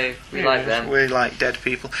 Yeah, we like them. We like Dead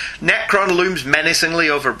People. Necron looms menacingly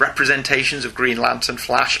over representations of Green Lantern,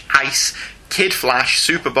 Flash, Ice, Kid Flash,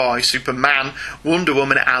 Superboy, Superman, Wonder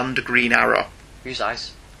Woman and Green Arrow. Who's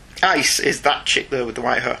Ice? Ice is that chick there with the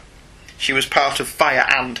white hair. She was part of Fire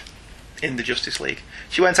and in the Justice League.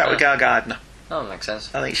 She went out with Guy Gardner. Oh, makes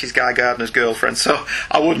sense. I think she's Guy Gardner's girlfriend, so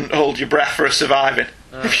I wouldn't hold your breath for her surviving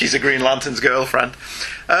if she's a Green Lantern's girlfriend.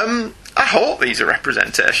 I hope these are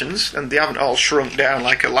representations and they haven't all shrunk down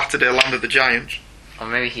like a Latter-day Land of the Giants. Or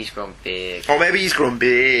maybe he's grown big. Or maybe he's grown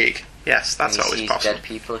big. Yes, that's When he always sees possible. Dead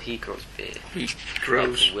People, he grows big. He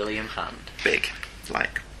grows like William Hand. big,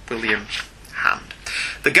 like William Hand.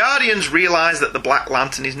 The Guardians realise that the Black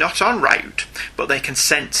Lantern is not en route, but they can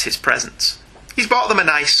sense his presence. He's bought them a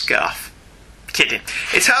nice scarf. Kidding.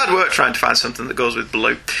 It's hard work trying to find something that goes with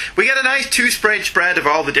blue. We get a nice two-page spread of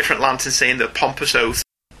all the different lanterns saying their pompous oath.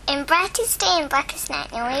 In brightest day and blackest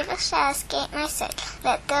night, no evil shall escape my sight.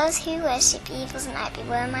 Let those who worship evil's night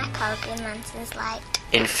beware my power, Green Lantern's light.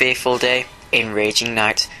 In fearful day, in raging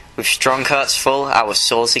night, with strong hearts full, our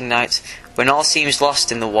souls ignite. When all seems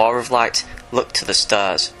lost in the war of light, look to the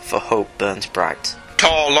stars, for hope burns bright.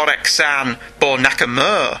 Tor Lorek San, Bo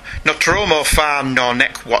Nakamur, Notromo Fan nor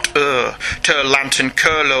Nek Wat Ter Lantern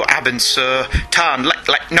Curlo Abin Sir, Tan Lek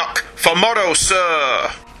Lek Nok, for Morrow Sir.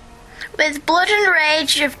 With blood and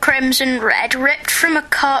rage of crimson red, ripped from a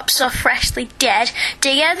corpse or freshly dead,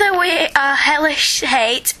 together we our hellish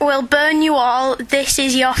hate will burn you all, this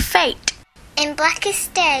is your fate. In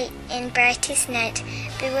blackest day, in brightest night,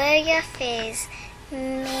 beware your fears,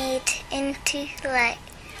 made into light.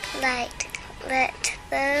 Let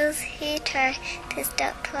those who try to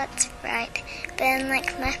stop what's right burn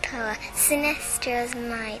like my power, Sinestro's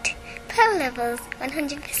might. Power levels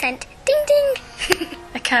 100%. Ding ding!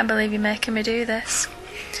 I can't believe you're making me do this.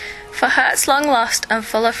 For hearts long lost and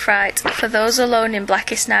full of fright, for those alone in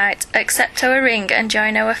blackest night, accept our ring and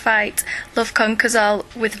join our fight. Love conquers all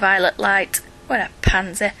with violet light. What a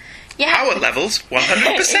pansy. Power levels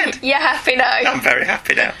 100%. You're happy now? I'm very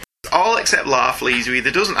happy now. All except Larfleeze, who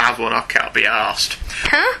either doesn't have one or can't be arsed.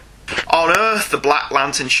 Huh? On Earth, the Black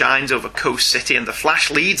Lantern shines over Coast City and the Flash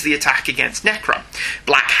leads the attack against Necron.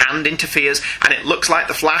 Black Hand interferes and it looks like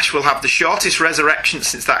the Flash will have the shortest resurrection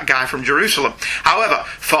since that guy from Jerusalem. However,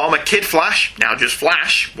 former Kid Flash, now just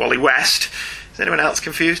Flash, Wally West, anyone else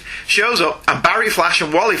confused? Shows up, and Barry Flash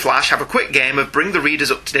and Wally Flash have a quick game of bring the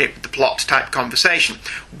readers up to date with the plot type conversation.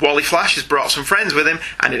 Wally Flash has brought some friends with him,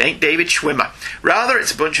 and it ain't David Schwimmer. Rather,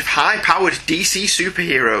 it's a bunch of high-powered DC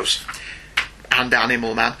superheroes. And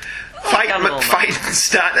Animal Man.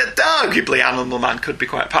 Fightenstein. Arguably, Animal Man could be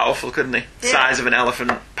quite powerful, couldn't he? Yeah. Size of an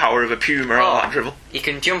elephant, power of a puma, all that drivel. He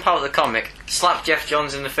can jump out of the comic, slap Jeff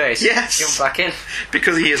Johns in the face, Yes. jump back in.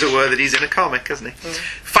 Because he is aware that he's in a comic, isn't he?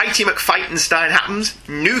 Fighty McFightenstein happens.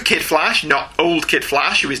 New Kid Flash, not old Kid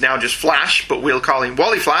Flash, who is now just Flash, but we'll call him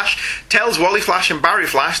Wally Flash, tells Wally Flash and Barry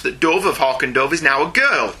Flash that Dove of Hawk and Dove is now a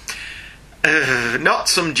girl. Not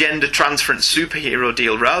some gender transference superhero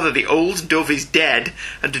deal. Rather, the old Dove is dead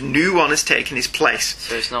and a new one has taken his place.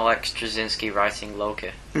 So it's not like Straczynski writing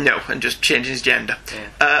Loki. No, and just changing his gender.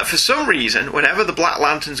 Yeah. For some reason, whenever the Black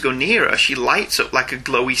Lanterns go near her, she lights up like a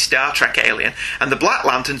glowy Star Trek alien, and the Black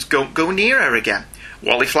Lanterns don't go near her again.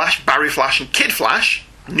 Wally Flash, Barry Flash, and Kid Flash,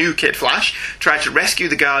 new Kid Flash, try to rescue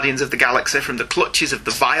the Guardians of the Galaxy from the clutches of the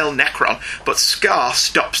vile Necron, but Scar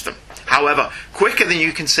stops them. However, quicker than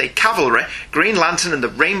you can say cavalry, Green Lantern and the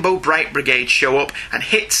Rainbow Bright Brigade show up and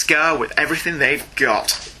hit Scar with everything they've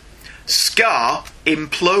got. Scar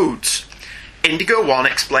implodes. Indigo One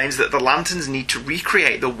explains that the Lanterns need to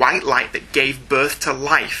recreate the white light that gave birth to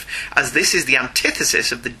life, as this is the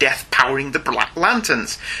antithesis of the death powering the Black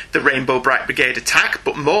Lanterns. The Rainbow Bright Brigade attack,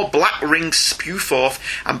 but more black rings spew forth,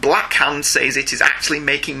 and Black Hand says it is actually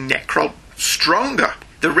making Necron stronger.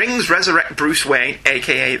 The rings resurrect Bruce Wayne,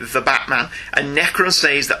 aka the Batman, and Necron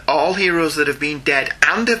says that all heroes that have been dead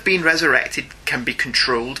and have been resurrected can be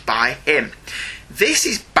controlled by him. This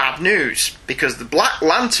is bad news, because the Black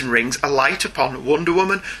Lantern rings alight upon Wonder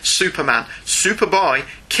Woman, Superman, Superboy,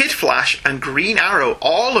 Kid Flash, and Green Arrow,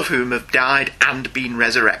 all of whom have died and been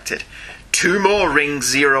resurrected. 2 more rings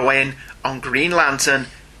zero in on Green Lantern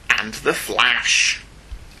and the Flash.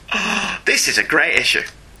 This is a great issue.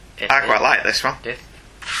 I quite like this one. Yeah.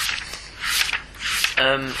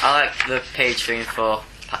 I like the page 3 and 4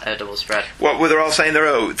 double spread. What, were they all saying their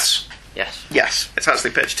oaths? Yes. Yes, it's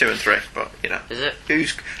actually page 2 and 3, but, you know. Is it?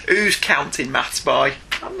 Who's counting maths, boy?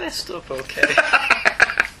 I messed up, okay.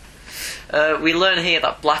 We learn here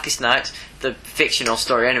that Blackest Night, the fictional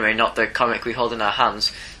story anyway, not the comic we hold in our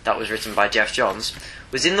hands, that was written by Jeff Johns,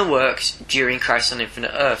 was in the works during Crisis on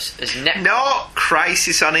Infinite Earths as Not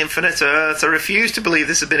Crisis on Infinite Earths. I refuse to believe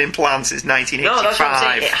this has been in plan since 1985. No, that's what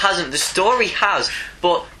I'm saying. It hasn't. The story has,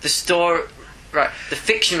 but the story... Right, the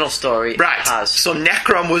fictional story has. So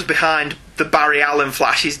Necron was behind the Barry Allen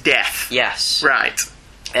Flash's death. Yes. Right.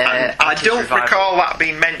 And I don't recall that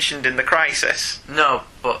being mentioned in the Crisis. No,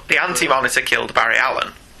 but... The Anti-Monitor killed Barry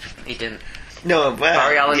Allen. He didn't. No, well...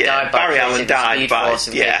 Barry Allen died by... Barry Allen died by...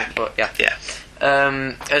 Yeah. But, yeah.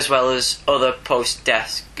 As well as other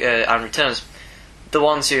post-death and returns. The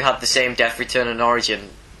ones who had the same death, return, and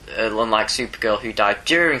origin, unlike Supergirl, who died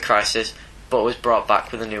during Crisis, but was brought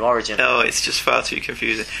back with a new origin. No, it's just far too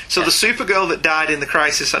confusing. So the Supergirl that died in the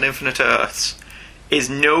Crisis on Infinite Earths is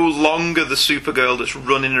no longer the Supergirl that's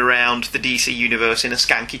running around the DC universe in a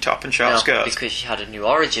skanky top and short skirt. Because she had a new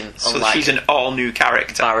origin. So she's an all-new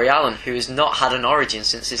character. Barry Allen, who has not had an origin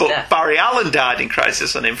since his death. But Barry Allen died in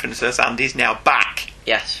Crisis on Infinite Earths and is now back.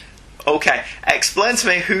 Yes. Okay, explain to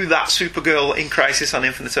me who that Supergirl in Crisis on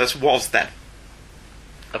Infinite Earths was then.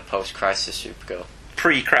 A post-Crisis Supergirl.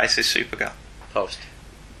 Pre-Crisis Supergirl. Post.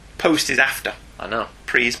 Post is after. I know.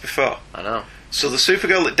 Pre is before. I know. So the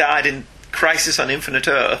Supergirl that died in Crisis on Infinite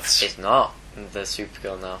Earths... It's not the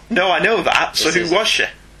Supergirl now. No, I know that. So who was she?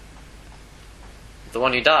 The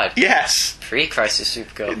one who died? Yes. Pre-Crisis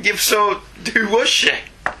Supergirl. Yeah, so who was she?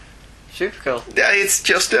 Supergirl. It's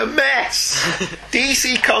just a mess.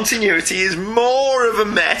 DC continuity is more of a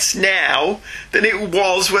mess now than it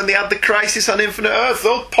was when they had the Crisis on Infinite Earth. The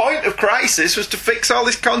whole point of Crisis was to fix all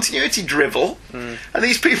this continuity drivel, and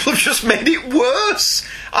these people have just made it worse.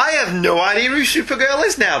 I have no idea who Supergirl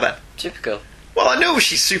is now then. Supergirl. Well, I know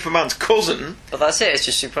she's Superman's cousin. But that's it, it's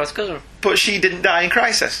just Superman's cousin. But she didn't die in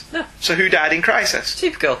Crisis. No. So who died in Crisis?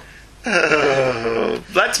 Supergirl.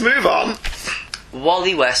 Let's move on.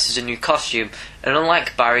 Wally West is a new costume, and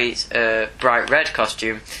unlike Barry's bright red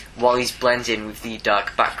costume, Wally's blends in with the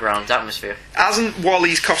dark background atmosphere. Hasn't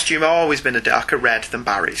Wally's costume always been a darker red than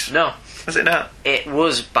Barry's? No. Was it not? It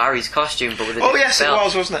was Barry's costume, but with a different yes, belt. it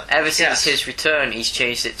was, wasn't it? Ever since his return, he's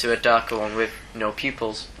changed it to a darker one with no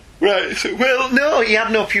pupils. Right. Well, no, he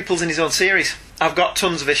had no pupils in his own series. I've got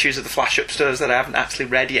tons of issues of The Flash upstairs that I haven't actually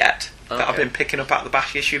read yet, that I've been picking up out of the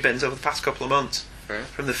back issue bins over the past couple of months,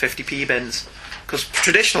 from the 50p bins. Because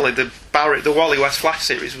traditionally the Wally West Flash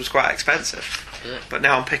series was quite expensive, but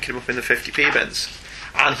now I'm picking them up in the 50p bins.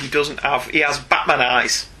 and he has Batman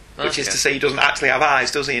eyes, which is Okay. to say he doesn't actually have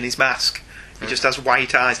eyes, does he, in his mask? He just has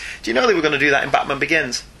white eyes. Do you know they were going to do that in Batman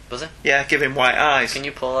Begins? Was it? Yeah, give him white eyes. Can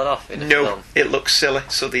you pull that off in a No, film? it looks silly,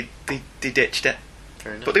 so they ditched it.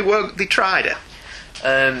 Fair enough. But they tried it.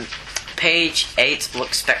 Page 8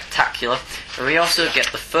 looks spectacular, and we also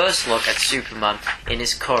get the first look at Superman in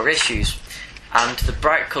his core issues, and the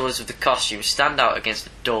bright colours of the costume stand out against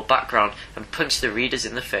the dull background and punch the readers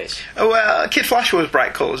in the face. Oh, well, Kid Flash was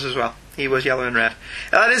bright colours as well. He was yellow and red.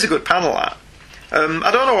 That is a good panel, that.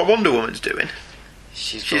 I don't know what Wonder Woman's doing.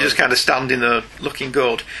 She's just kind of standing there looking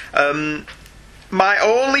good. My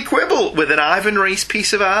only quibble with an Ivan Reis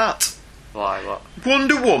piece of art. Why, what?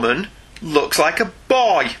 Wonder Woman looks like a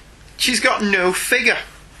boy. She's got no figure.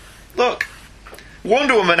 Look.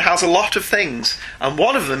 Wonder Woman has a lot of things, and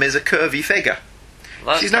one of them is a curvy figure.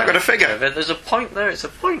 Well, She's not got a figure. There's a point there, it's a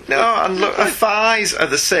point. No, and look, her thighs are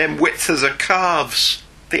the same width as her calves.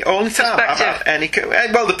 The only time I've had any...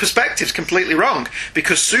 Well, the perspective's completely wrong,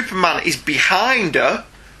 because Superman is behind her,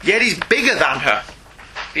 yet he's bigger than her.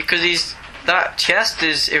 Because that chest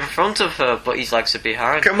is in front of her, but his legs are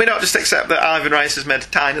behind. Can we not just accept that Ivan Reis has made a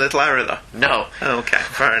tiny little error there? No. Okay,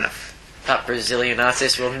 fair enough. That Brazilian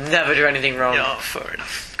artist will never do anything wrong. No, fair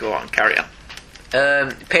enough. Go on, carry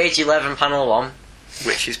on. Page 11, panel 1.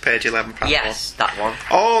 Which is page 11, panel Yes, that one.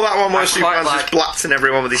 Oh, that one where I Superman's quite just blasting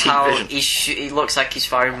everyone with his heat How vision. he looks like he's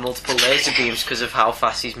firing multiple laser beams because of how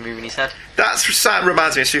fast he's moving his head. That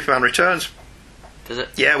reminds me of Superman Returns. Does it?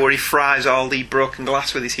 Yeah, where he fries all the broken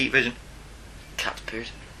glass with his heat vision. Cat's pooed.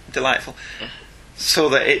 Delightful. Yeah. So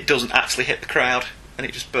that it doesn't actually hit the crowd, and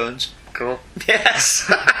it just burns. Cool.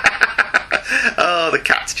 Yes! Oh, the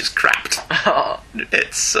cat's just crapped.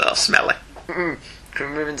 It's so smelly. Can we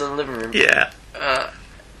move into the living room? Yeah.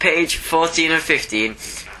 Page 14 and 15.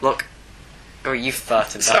 Look. Oh, you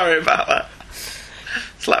farted that. Sorry about that.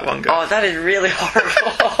 Let's let one go. Oh, that is really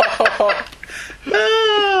horrible.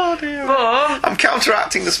 Oh, dear. Mum, I'm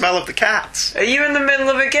counteracting the smell of the cats. are you in the middle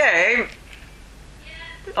of a game?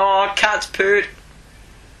 Oh, cat's pooed.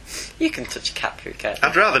 You can touch a cat poo, can't you?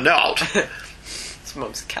 I'd rather not. It's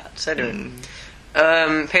Mum's cats, anyway.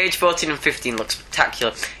 Page 14 and 15 look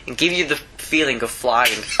spectacular and give you the feeling of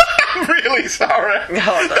flying. I'm really sorry. No.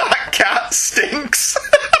 That cat stinks.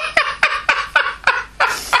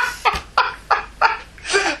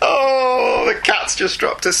 Oh, the cat's just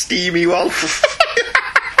dropped a steamy one.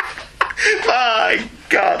 My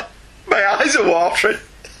God, my eyes are watering.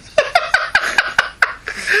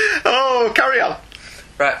 Oh, carry on.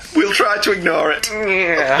 Right. We'll try to ignore it.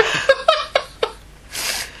 Yeah.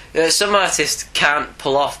 Some artists can't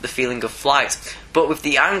pull off the feeling of flight, but with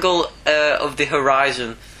the angle of the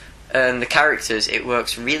horizon and the characters, it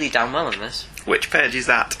works really damn well in this. Which page is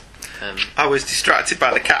that? I was distracted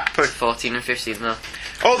by the cat poo. 14 and 15 though.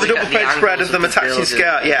 Oh, the Look double at the page spread angles of them of the attaching building.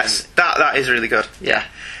 skirt. Yes, that is really good. Yeah.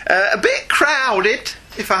 A bit crowded,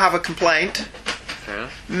 if I have a complaint. Fair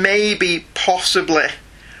enough. Maybe, possibly,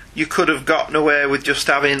 you could have gotten away with just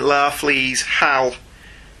having Larfleeze, Hal,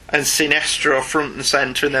 and Sinestro front and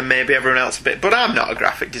centre, and then maybe everyone else a bit. But I'm not a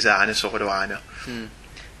graphic designer, so what do I know?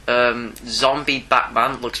 Zombie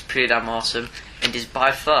Batman looks pretty damn awesome and is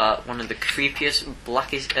by far one of the creepiest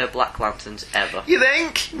Black Lanterns ever. You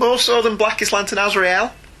think? More so than Blackest Lantern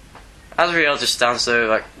Azrael? Azrael just stands there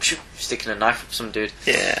like sticking a knife up some dude.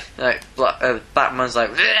 Yeah. Like Batman's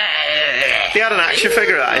like. They had an action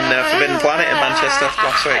figure of that in Forbidden Planet in Manchester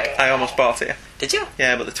last week. I almost bought it. Did you?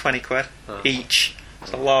 Yeah, but they're 20 quid Oh. each.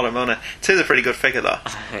 It's a lot of money. It is a pretty good figure though.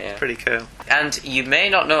 Yeah. Pretty cool. And you may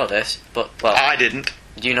not know this, but well, I didn't.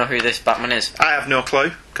 do you know who this Batman is? I have no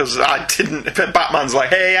clue, because I didn't. Batman's like,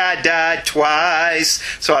 hey, I died twice,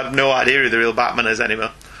 so I have no idea who the real Batman is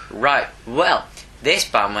anymore. Right. Well, this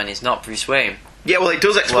Batman is not Bruce Wayne. Yeah, well, it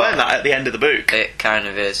does explain Well, that at the end of the book. It kind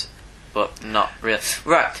of is, but not real.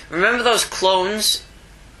 Right. Remember those clones?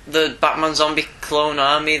 The Batman zombie clone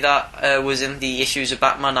army that was in the issues of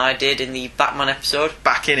Batman I did in the Batman episode?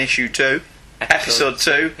 Back in issue 2, episode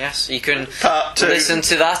 2, Yes, you can part 2. listen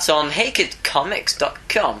to that on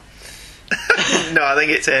HeyKidComics.com. No, I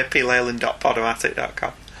think it's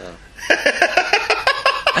apleyland.podomatic.com.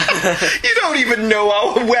 You don't even know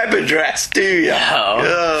our web address, do you? No.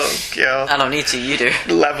 Oh, God. I don't need to, you do.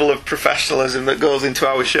 The level of professionalism that goes into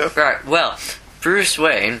our show. Right, well, Bruce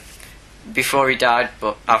Wayne, before he died,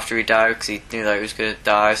 but after he died, because he knew that he was going to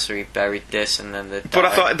die, so he buried this and then the. But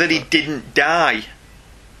I thought that he didn't die.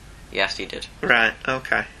 Yes, he did. Right,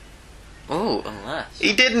 okay. Oh, unless.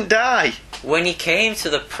 He didn't die. When he came to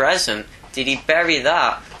the present, did he bury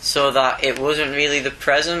that so that it wasn't really the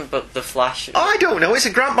present, but the Flash? I don't know, it's a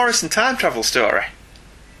Grant Morrison time travel story.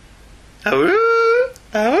 Oh,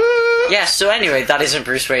 Oh. Yes, so anyway, that isn't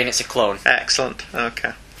Bruce Wayne, it's a clone. Excellent.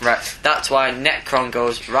 Okay. Right, that's why Necron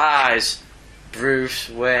goes, rise, Bruce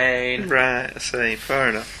Wayne. Right, I see. Fair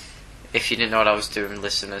enough. If you didn't know what I was doing,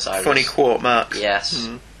 listeners, I Funny was... quote marks. Yes.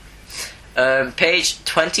 Page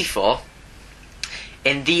 24.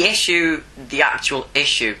 In the actual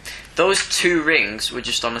issue, those two rings were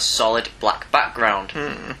just on a solid black background.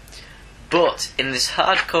 But in this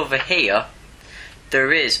hardcover here,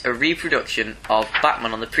 there is a reproduction of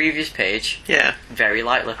Batman on the previous page. Yeah. Very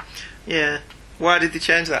lightly. Yeah. Why did they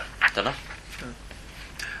change that? Don't know.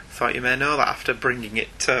 Thought you may know that after bringing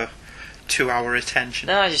it to our attention.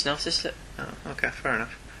 No, I just noticed it. Oh, okay, fair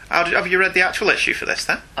enough. Have you read the actual issue for this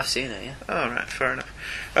then? I've seen it, yeah. Oh, right, fair enough.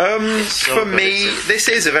 So for good, me, it's this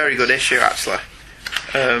is a very good issue, actually.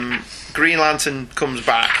 Green Lantern comes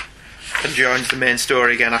back and joins the main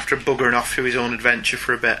story again after buggering off to his own adventure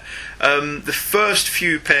for a bit. The first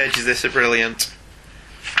few pages of this are brilliant.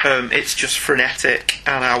 It's just frenetic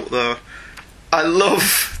and out there. I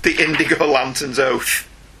love the Indigo Lantern's Oath,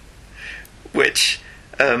 which...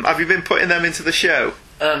 have you been putting them into the show?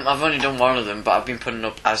 I've only done one of them, but I've been putting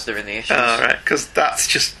up as they're in the issues. Oh, right, because that's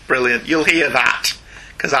just brilliant. You'll hear that,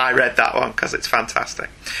 because I read that one, because it's fantastic.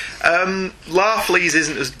 Larfleeze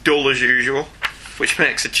isn't as dull as usual, which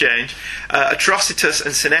makes a change. Atrocitus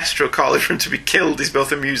and Sinestro calling for him to be killed is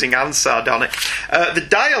both amusing and sardonic. The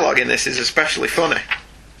dialogue in this is especially funny,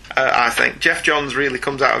 I think. Jeff Johns really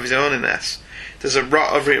comes out of his own in this. There's a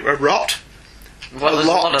rot. Well, there's a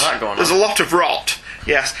lot of that going on. There's a lot of rot.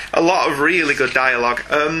 Yes, a lot of really good dialogue.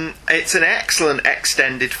 It's an excellent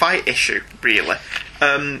extended fight issue, really.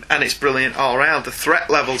 And it's brilliant all round. The threat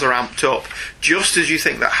levels are amped up. Just as you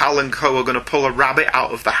think that Hal and Co are going to pull a rabbit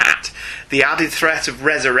out of the hat, the added threat of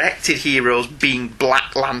resurrected heroes being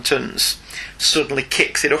Black Lanterns suddenly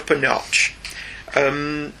kicks it up a notch.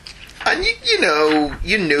 And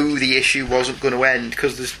you knew the issue wasn't going to end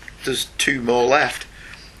because there's 2 more left.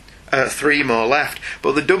 3 more left.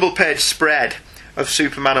 But the double-page spread of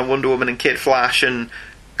Superman and Wonder Woman and Kid Flash and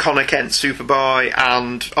Connor Kent, Superboy,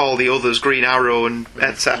 and all the others, Green Arrow and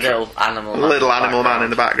etc. Little Animal Man in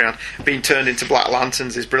the background, being turned into Black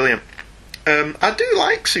Lanterns is brilliant. I do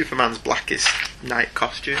like Superman's blackest night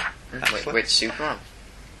costume. Which Superman?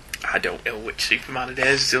 I don't know which Superman it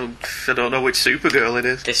is. I don't know which Supergirl it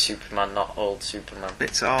is. This Superman, not old Superman.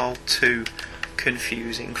 It's all too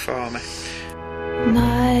confusing for me.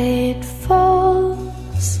 Night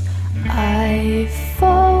falls, I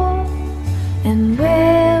fall, and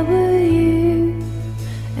where were you,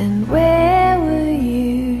 and where were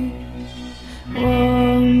you?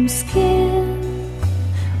 Warm skin,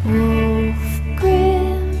 wolf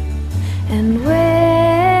grin, and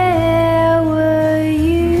where were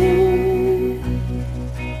you?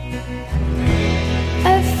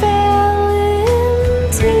 I fell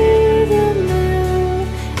into the moon,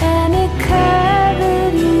 and it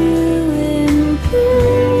covered you in blue.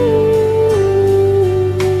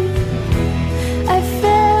 I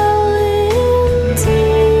fell into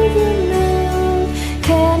the moon.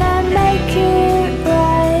 Can I make it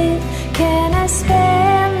right? Can I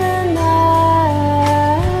spend the night?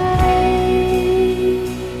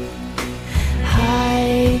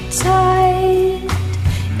 High tide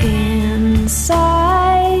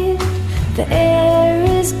inside, the air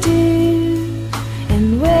is dew,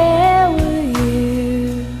 and where were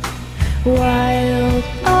you? Wild-eyed,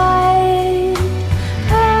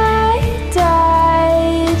 I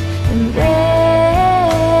died, and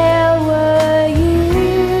where were you?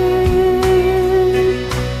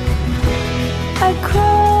 I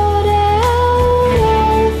crawled out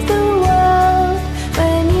of the world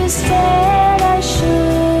when you said I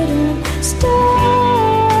shouldn't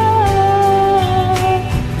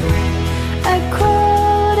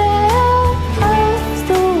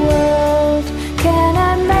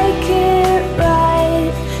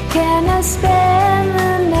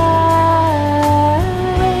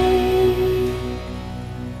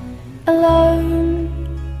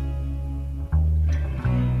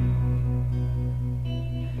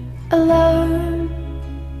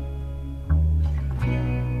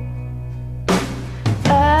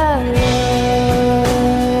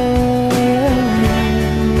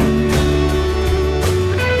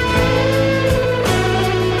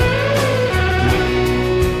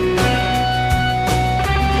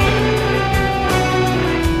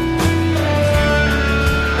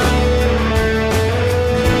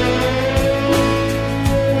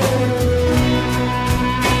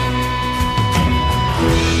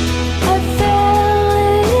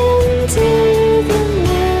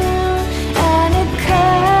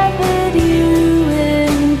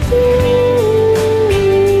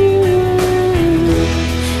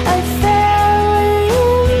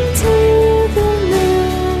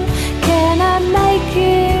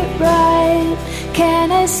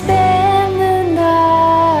spend the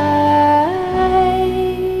night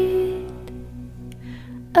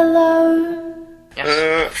alone.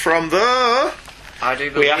 From there, I do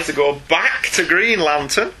believe we have to go back to Green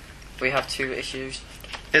Lantern. we have 2 issues.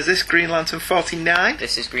 Is this Green Lantern 49?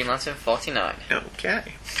 This is Green Lantern 49. Okay.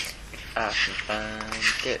 I can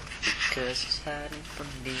find it because it's hiding from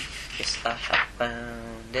me. Yes, I have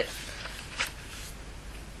found it.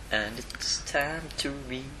 And it's time to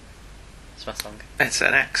read. It's my song. It's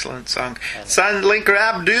an excellent song. Sandlin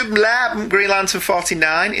Grab Doob Lab Green Lantern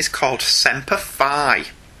 49 is called Semper Fi.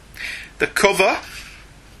 The cover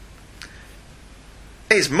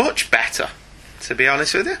is much better, to be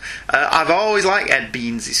honest with you. I've always liked Ed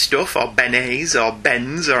Beans' stuff, or Benez, or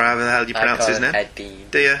Benz, or however the hell you pronounce his name. Ed Bean.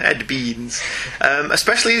 Do you? Ed Beans.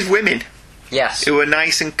 Especially his women, Yes. who are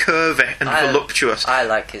nice and curvy and voluptuous, I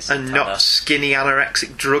like his and Santana not skinny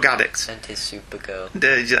anorexic drug addicts. and his Supergirl.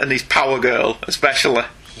 And his Power Girl, especially.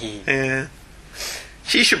 Yeah.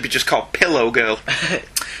 She should be just called Pillow Girl.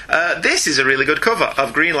 This is a really good cover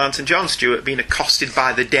of Green Lantern John Stewart being accosted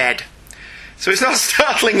by the dead. So it's not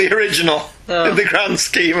startlingly original in the grand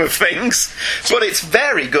scheme of things, but it's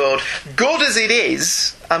very good. Good as it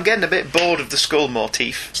is, I'm getting a bit bored of the skull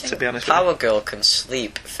motif, to be honest with you. Power Girl can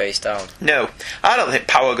sleep face down. No, I don't think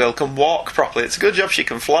Power Girl can walk properly. It's a good job she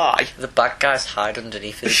can fly. The bad guys hide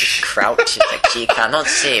underneath her, just crouch. It's like, she cannot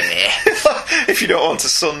see me. If you don't want a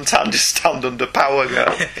suntan, just stand under Power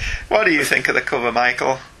Girl. What do you think of the cover,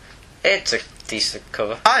 Michael? It's a decent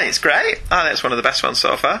cover. I think it's great. I think it's one of the best ones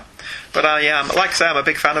so far. But I am, like I say, I'm a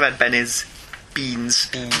big fan of Ed Benez,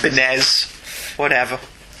 Benez, whatever.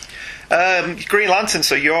 Green Lantern,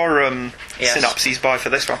 so your Yes. synopsis boy for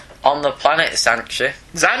this one. On the planet Sanctuary,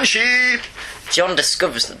 Zanshi! John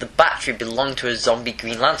discovers that the battery belonged to a zombie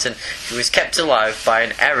Green Lantern who was kept alive by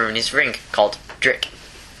an error in his ring called Drick.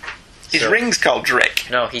 His ring's called Drick.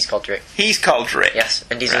 No, he's called Drick. He's called Drick. Yes,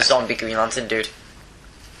 and he's a Right. zombie Green Lantern dude.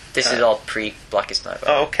 This is all pre-Blackest Night.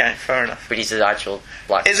 Oh, okay, fair enough. But he's an actual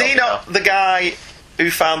black Is he zombie not now. the guy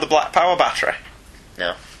who found the Black Power battery?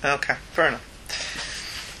 No. Okay, fair enough.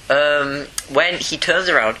 When he turns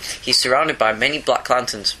around, he's surrounded by many Black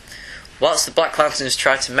Lanterns. Whilst the Black Lanterns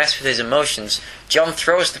try to mess with his emotions, John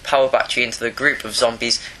throws the power battery into the group of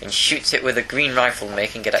zombies and shoots it with a green rifle,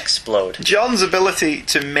 making it explode. John's ability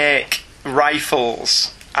to make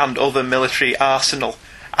rifles and other military arsenal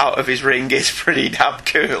out of his ring is pretty damn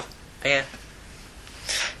cool. Yeah.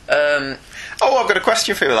 Oh, I've got a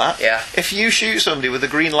question for you with that. Yeah. If you shoot somebody with a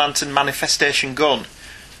Green Lantern manifestation gun,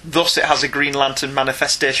 thus it has a Green Lantern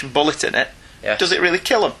manifestation bullet in it, Yeah. does it really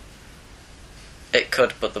kill him? It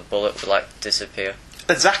could, but the bullet would, like, disappear.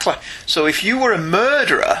 Exactly. So if you were a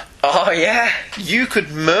murderer, Oh, yeah. you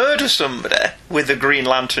could murder somebody with a Green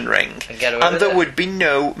Lantern ring, And get away and with there it. would be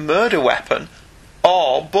no murder weapon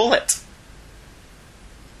or bullet.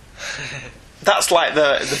 That's like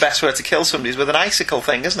the best way to kill somebody is with an icicle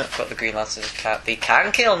thing, isn't it? But the Green Lanterns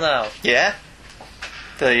can kill now. Yeah.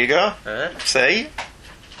 There you go. See?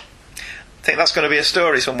 Think that's going to be a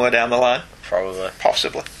story somewhere down the line? Probably.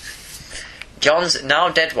 Possibly. John's now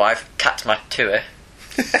dead wife, Katmatua,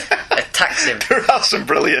 attacks him There are some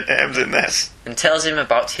brilliant names in this. and tells him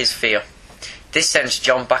about his fear. This sends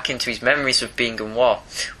John back into his memories of being in war,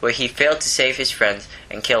 where he failed to save his friends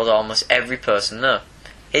and killed almost every person there.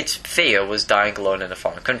 His fear was dying alone in a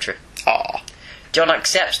foreign country. Aw. John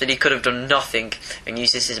accepts that he could have done nothing and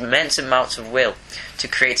uses his immense amounts of will to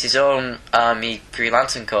create his own army, Green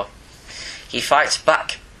Lantern Corps. He fights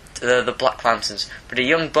back to the Black Lanterns, but a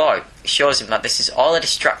young boy shows him that this is all a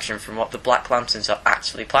distraction from what the Black Lanterns are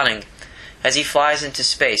actually planning. As he flies into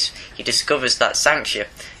space, he discovers that Sanctuary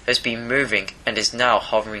has been moving and is now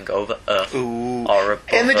hovering over Earth. Ooh. Or above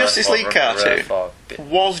In the Earth, Justice or League under cartoon, Earth, or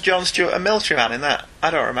was John Stewart a military man in that? I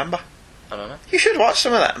don't remember. I don't know. You should watch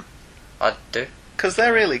some of them, I do. because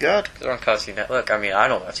they're really good. They're on Cartoon Network. I mean, I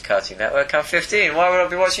don't watch Cartoon Network. I'm 15. Why would I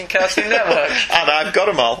be watching Cartoon Network? And I've got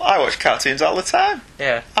them all. I watch cartoons all the time.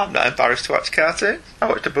 Yeah. I'm not embarrassed to watch cartoons. I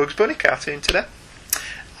watched a Bugs Bunny cartoon today.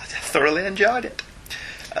 I thoroughly enjoyed it.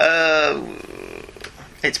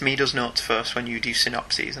 It's me does notes first when you do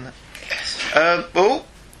synopses, isn't it? Oh,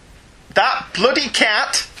 that bloody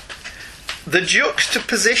cat! The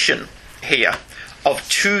juxtaposition here of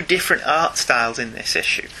two different art styles in this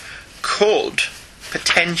issue could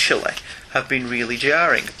potentially have been really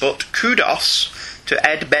jarring, but kudos to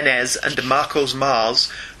Ed Benez and Marcos Mars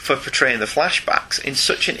for portraying the flashbacks in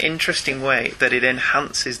such an interesting way that it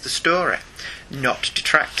enhances the story, not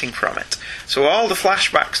detracting from it. So all the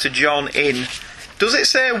flashbacks to John in... Does it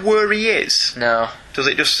say where he is? No. Does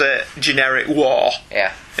it just say generic war?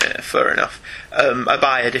 Yeah. Yeah, fair enough.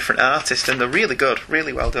 by a different artist, and they're really good,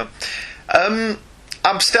 really well done.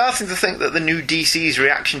 I'm starting to think that the new DC's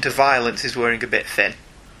reaction to violence is wearing a bit thin,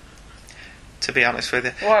 to be honest with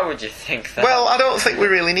you. Why would you think that? Well, I don't think we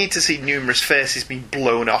really need to see numerous faces being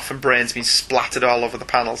blown off and brains being splattered all over the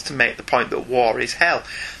panels to make the point that war is hell.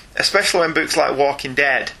 Especially when books like Walking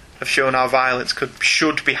Dead have shown how violence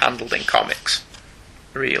should be handled in comics.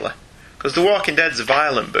 Really. Because The Walking Dead's a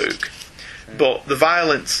violent book, but the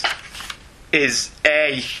violence is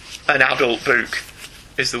an adult book,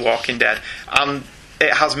 is The Walking Dead. And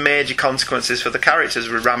it has major consequences for the characters,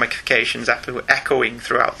 with ramifications echoing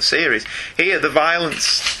throughout the series. Here, the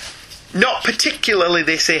violence, not particularly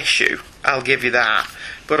this issue, I'll give you that,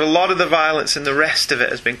 but a lot of the violence in the rest of it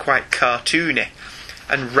has been quite cartoony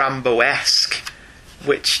and Rambo-esque,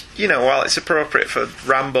 which, while it's appropriate for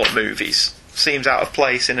Rambo movies, seems out of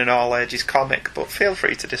place in an all-ages comic, but feel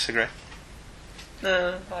free to disagree.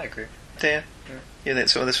 No, I agree. Yeah. You think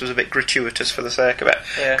some of this was a bit gratuitous for the sake of it?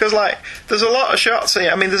 Yeah. Because, there's a lot of shots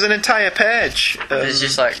here. I mean, there's an entire page. There's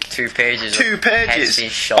just, 2 pages. 2 pages being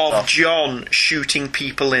shot of off. John shooting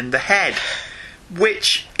people in the head.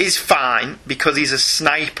 Which is fine, because he's a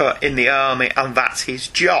sniper in the army, and that's his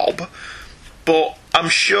job. But I'm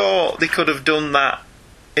sure they could have done that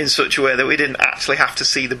in such a way that we didn't actually have to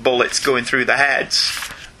see the bullets going through the heads.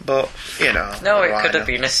 But, No, it could have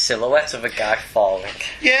been a silhouette of a guy falling.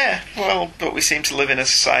 Yeah, well, but we seem to live in a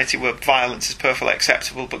society where violence is perfectly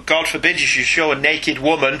acceptable, but God forbid you should show a naked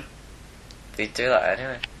woman. They do that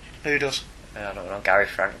anyway. Who does? I don't know, Gary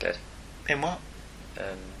Frank did. In what?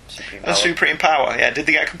 Supreme Oh, Power. Supreme Power, yeah. Did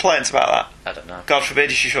they get complaints about that? I don't know. God forbid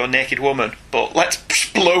you should show a naked woman, but let's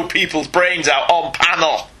blow people's brains out on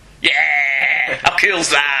panel. Yeah! How cool's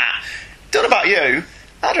that? Don't know about you.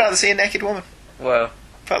 I'd rather see a naked woman. Well,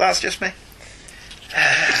 But that's just me.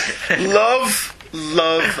 Love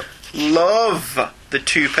the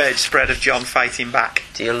 2-page spread of John fighting back.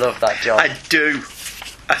 do you love that, John? I do.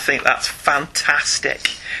 I think that's fantastic.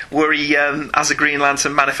 Where he has a Green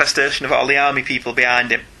Lantern manifestation of all the army people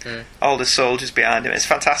behind him. All the soldiers behind him. It's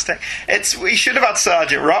fantastic. He should have had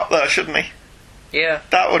Sergeant Rock though, shouldn't he? Yeah.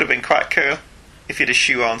 That would have been quite cool if he'd have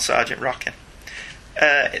shoehorned Sergeant Rock in.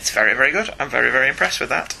 It's very, very good. I'm very, very impressed with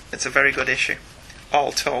that. It's a very good issue,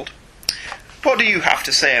 all told. What do you have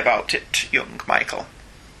to say about it, young Michael?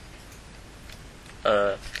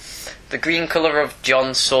 The green colour of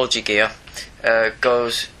John's soldier gear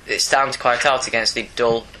it stands quite out against the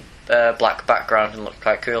dull black background and looks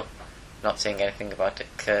quite cool. Not saying anything about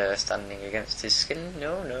it standing against his skin,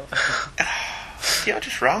 no. You're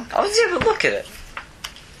just wrong. I was able to look at it.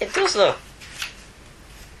 It does though.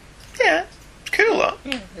 Yeah, it's cool though.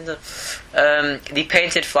 Yeah, it does. The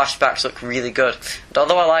painted flashbacks look really good. And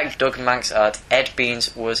although I like Doug Mank's art, Ed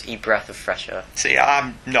Bean's was a breath of fresh air. See,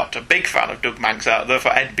 I'm not a big fan of Doug Mank's art,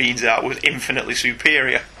 therefore Ed Bean's art was infinitely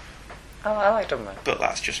superior. Oh, I like Doug Mank. But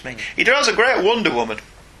that's just me. He draws a great Wonder Woman.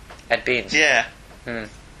 Ed Bean's? Yeah. You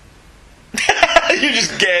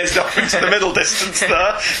just gazed off into the middle distance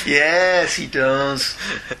there. Yes, he does.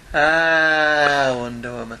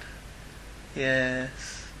 Wonder Woman.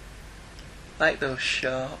 Yes. Like those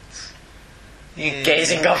shorts. You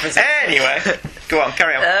gazing off into... Anyway, go on,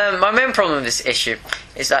 carry on. My main problem with this issue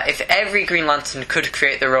is that if every Green Lantern could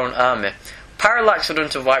create their own army, Parallax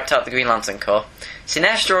wouldn't have wiped out the Green Lantern Corps,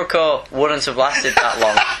 Sinestro Corps wouldn't have lasted that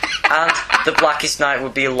long, and the Blackest Night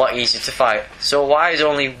would be a lot easier to fight. So why is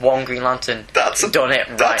only one Green Lantern done it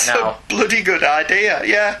right that's now? A bloody good idea,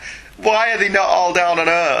 yeah. Why are they not all down on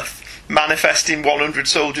Earth manifesting 100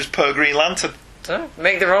 soldiers per Green Lantern? So,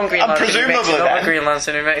 make their own Green And Lantern who makes presumably another then- Green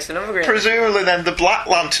Lantern who makes another Green Lantern. Presumably then the Black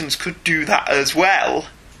Lanterns could do that as well.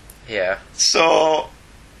 Yeah. So,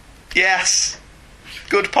 yes,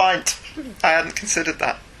 good point. I hadn't considered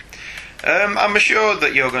that. I'm assured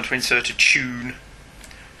that you're going to insert a tune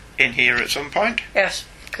in here at some point. Yes,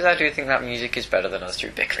 because I do think that music is better than us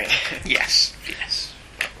two bickering. Yes.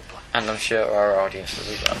 And I'm sure our audience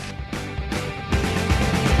will as well.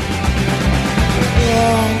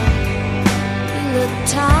 You look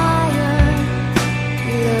tired,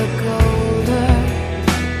 you look older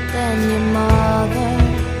than your mother.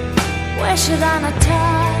 Where should I not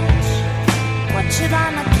touch? What should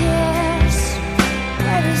I not kiss?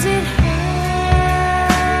 Where does it hurt?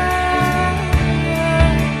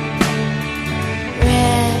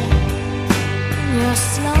 Red in your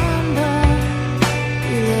slumber,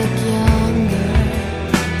 you look younger,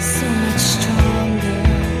 so much stronger.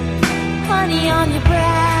 Honey on your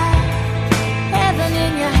breath, heaven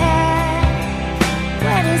in your head.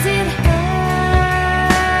 Where does it hurt?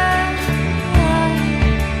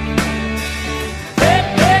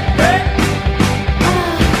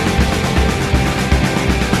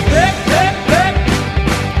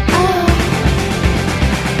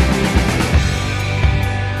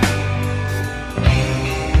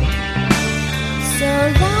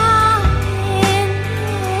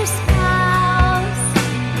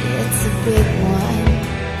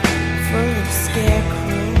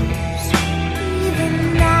 scarecrows.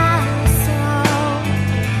 Even now, so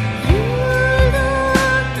you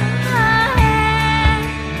look ahead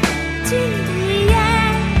to the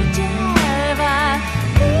edge of a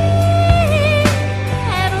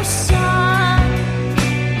little sun.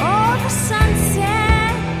 Oh, the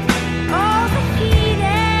sunset, oh, the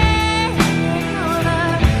heated, oh, the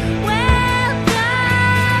welcome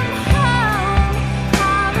home,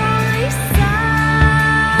 our only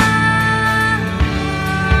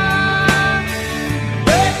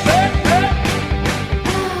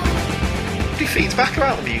Do you feedback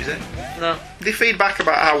about the music? No. Do you feedback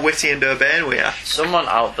about how witty and urbane we are? Someone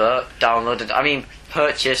out there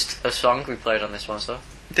purchased a song we played on this one, so.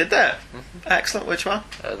 Did they? Excellent. Which one?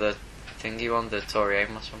 The thingy one, the Tori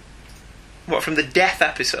Amos one. What, from the Death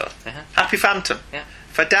episode? Uh-huh. Happy Phantom? Yeah.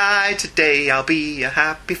 If I die today, I'll be a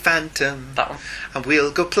happy phantom. That one. And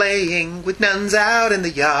we'll go playing with nuns out in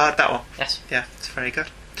the yard. That one. Yes. Yeah, it's very good.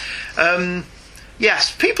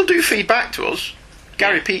 Yes, people do feed back to us.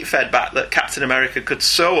 Gary Pete fed back that Captain America could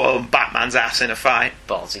so own Batman's ass in a fight.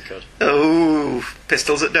 Balls he could. Oh,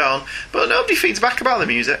 Pistols at Dawn. But nobody feeds back about the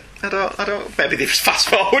music. I don't. Maybe they just fast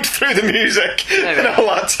forward through the music. Maybe. And all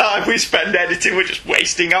that time we spend editing, we're just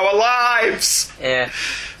wasting our lives. Yeah.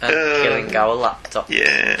 And killing our laptop.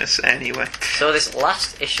 Yes, anyway. So this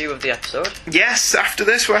last issue of the episode. Yes, after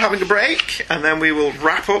this we're having a break, and then we will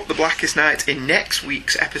wrap up The Blackest Night in next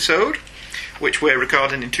week's episode, which we're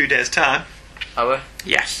recording in 2 days' time. Are we?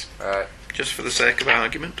 Yes. Alright. Just for the sake of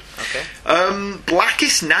argument. Okay.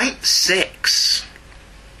 Blackest Night 6.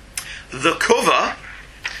 The cover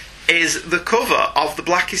is the cover of the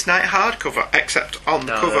Blackest Night hardcover, except on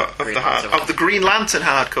the cover of the Green Lantern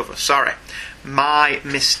hardcover. Sorry. My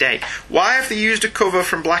mistake. Why have they used a cover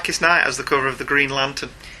from Blackest Night as the cover of the Green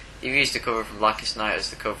Lantern? You used the cover from Blackest Night as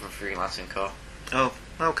the cover of Green Lantern Corps. Oh,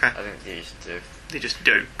 okay. I think they used to do. They just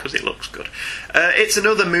do, because it looks good. It's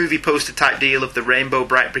another movie poster type deal of the Rainbow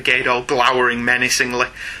Bright Brigade all glowering menacingly.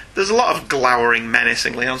 There's a lot of glowering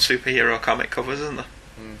menacingly on superhero comic covers, isn't there?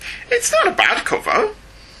 It's not a bad cover.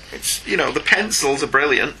 It's, the pencils are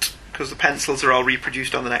brilliant, because the pencils are all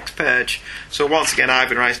reproduced on the next page. So once again,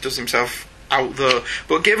 Ivan Rice does himself out there.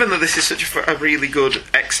 But given that this is such a really good,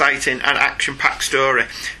 exciting and action-packed story,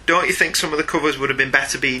 don't you think some of the covers would have been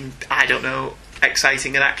better being, I don't know,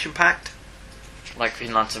 exciting and action-packed? Like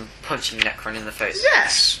Green Lantern punching Necron in the face.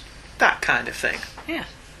 Yes, that kind of thing. Yeah.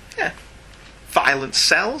 Yeah. Violence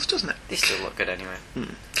sells, doesn't it? They still look good anyway.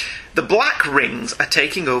 The Black Rings are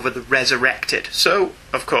taking over the Resurrected, so,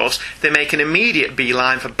 of course, they make an immediate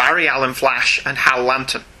beeline for Barry Allen Flash and Hal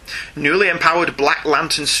Lantern. Newly empowered Black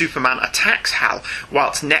Lantern Superman attacks Hal,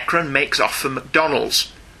 whilst Necron makes off for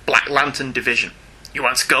McDonald's Black Lantern division. You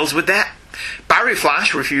want skulls with that? Barry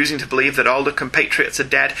Flash, refusing to believe that older compatriots are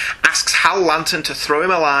dead, asks Hal Lantern to throw him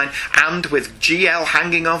a line, and with GL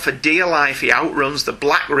hanging on for dear life, he outruns the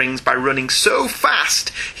Black Rings by running so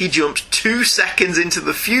fast he jumps 2 seconds into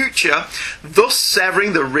the future, thus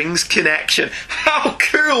severing the Rings' connection. How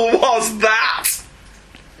cool was that?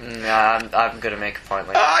 Nah, I'm going to make a point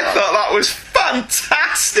later. I thought that was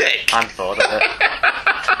fantastic. I'm bored of it.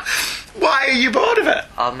 Why are you bored of it?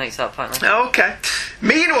 I'll make that point later. Okay.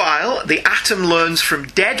 Meanwhile, the Atom learns from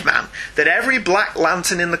Deadman that every Black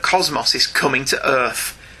Lantern in the cosmos is coming to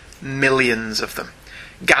Earth. Millions of them.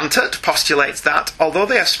 Gantert postulates that, although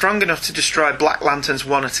they are strong enough to destroy Black Lanterns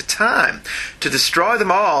one at a time, to destroy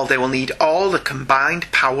them all they will need all the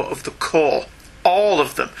combined power of the Corps. All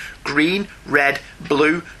of them. Green, red,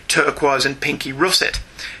 blue, turquoise and pinky russet.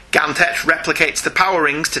 Ganthet replicates the power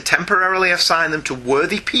rings to temporarily assign them to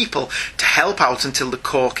worthy people to help out until the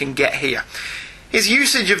Corps can get here. His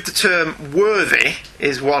usage of the term worthy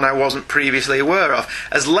is one I wasn't previously aware of,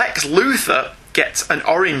 as Lex Luthor gets an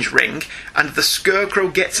orange ring and the Scarecrow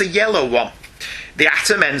gets a yellow one. The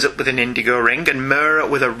Atom ends up with an indigo ring and Mera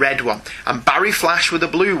with a red one, and Barry Flash with a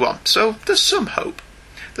blue one, so there's some hope.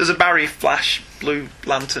 There's a Barry Flash Blue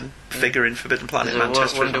Lantern figure in Forbidden Planet There's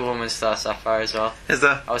Manchester. a Wonder Woman Star Sapphire as well. Is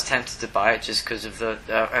there? I was tempted to buy it just because of the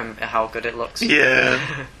how good it looks.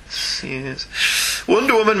 Yeah. Yes.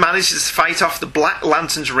 Wonder Woman manages to fight off the Black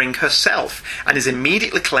Lantern's ring herself and is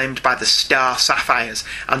immediately claimed by the Star Sapphires,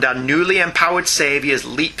 and our newly empowered saviours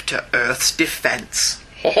leap to Earth's defence.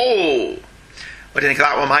 Ho-ho! What do you think of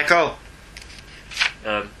that one, Michael?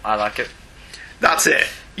 I like it. That's it.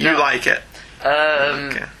 You like it.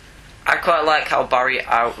 Okay. I quite like how Barry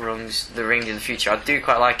outruns the ring in the future. I do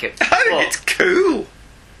quite like it. I think it's cool.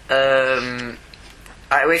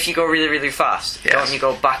 If you go really, really fast, yes. Don't you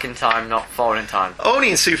go back in time, not forward in time?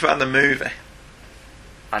 Only in Superman the movie.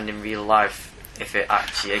 And in real life, if you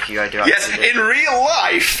do yes, in real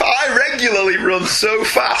life, I regularly run so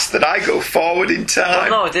fast that I go forward in time.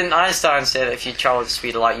 No, didn't Einstein say that if you travel at the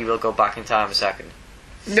speed of light, you will go back in time a second?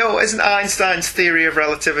 No, isn't Einstein's theory of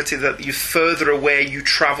relativity that the further away you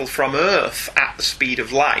travel from Earth at the speed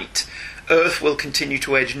of light, Earth will continue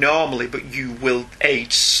to age normally, but you will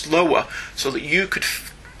age slower, so that you could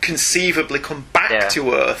conceivably come back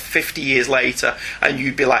to Earth 50 years later and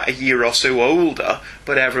you'd be like a year or so older,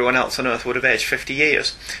 but everyone else on Earth would have aged 50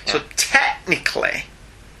 years. Yeah. So technically,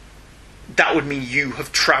 that would mean you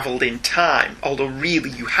have travelled in time, although really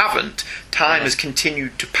you haven't. Time has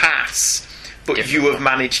continued to pass, but you have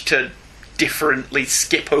managed to differently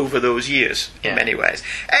skip over those years in many ways.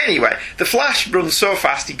 Anyway, the Flash runs so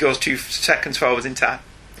fast he goes 2 seconds forward in time.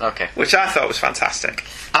 Okay. Which I thought was fantastic.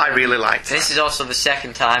 I really liked it. This is also the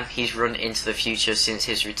second time he's run into the future since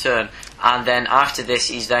his return. And then after this,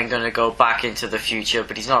 he's then going to go back into the future,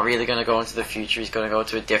 but he's not really going to go into the future. He's going to go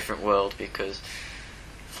to a different world because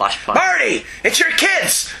Flashpoint. Marty! It's your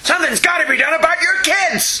kids! Something's got to be done about your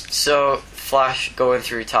kids! So, Flash going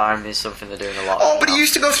through time is something they're doing a lot. Oh, but he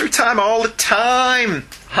used to go through time all the time.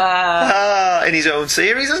 In his own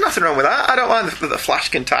series. There's nothing wrong with that. I don't mind that the Flash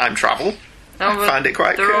can time travel. No, I find it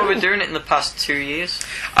quite cool. They're overdoing it in the past 2 years.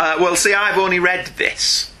 Well, see, I've only read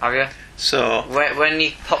this. Have you? So when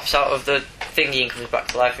he pops out of the thingy and comes back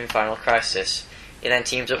to life in Final Crisis, he then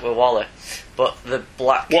teams up with Wally. But the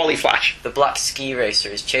black Wally Flash, the black ski racer,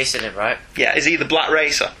 is chasing him, right? Yeah. Is he the black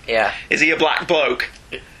racer? Yeah. Is he a black bloke?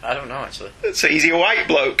 I don't know actually. So is he a white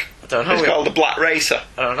bloke? I don't know. He's called the Black Racer.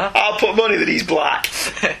 I don't know. I'll put money that he's black.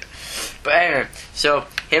 But anyway, so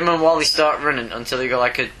him and Wally start running until they go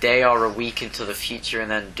like a day or a week into the future,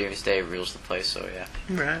 and then Doomsday rules the place. So yeah,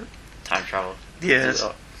 right. Time travel. Yes.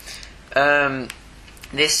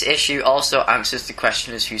 This issue also answers the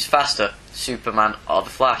question as who's faster, Superman or the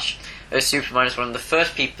Flash. As Superman is one of the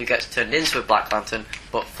first people who gets turned into a Black Lantern,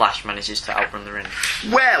 but Flash manages to outrun the ring.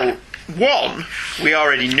 Well, one, we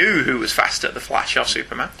already knew who was faster, the Flash or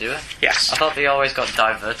Superman. Do we? Yes. I thought they always got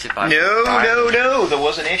diverted by... No. There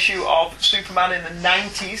was an issue of Superman in the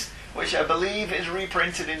 90s, which I believe is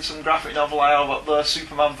reprinted in some graphic novel I have up there,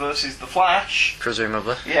 Superman versus the Flash.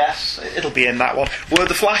 Presumably. Yes, it'll be in that one, where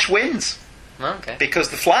the Flash wins. Okay. Because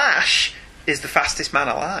the Flash is the fastest man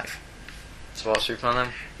alive. So what's Superman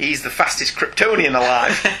then? He's the fastest Kryptonian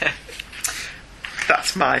alive.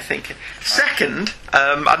 That's my thinking. Second,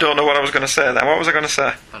 I don't know what I was going to say then. What was I going to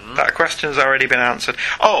say? That question's already been answered.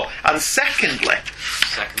 Oh, and secondly,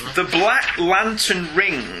 the Black Lantern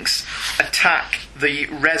rings attack the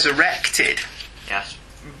Resurrected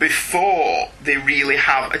before they really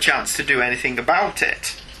have a chance to do anything about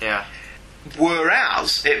it. Yeah.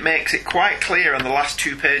 Whereas it makes it quite clear on the last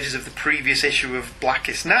 2 pages of the previous issue of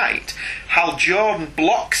Blackest Night, Hal Jordan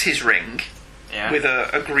blocks his ring with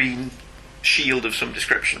a green shield of some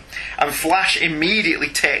description, and Flash immediately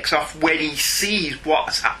takes off when he sees what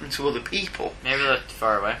has happened to other people. Maybe they're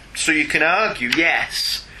far away. So you can argue,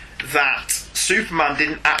 yes, that Superman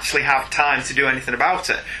didn't actually have time to do anything about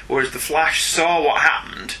it, whereas the Flash saw what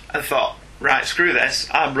happened and thought, right, screw this,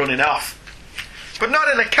 I'm running off. But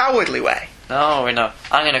not in a cowardly way. No, we know.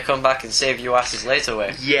 I'm going to come back and save you asses later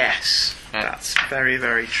way. Yes, that's very,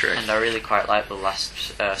 very true. And I really quite like the last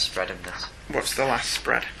spread in this. What's the last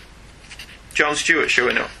spread? John Stewart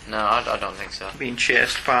showing up? No, I don't think so. Being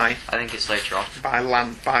chased by... I think it's later on. By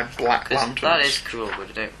Black Lanterns. That is cool, but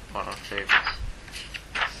I don't want to favourites.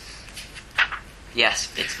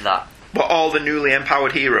 Yes, it's that. But all the newly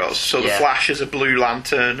empowered heroes. So the Flash is a blue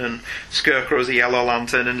lantern, and Scarecrow's a yellow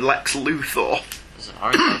lantern, and Lex Luthor as an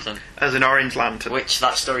orange lantern. As an orange lantern. Which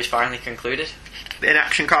that story's finally concluded. In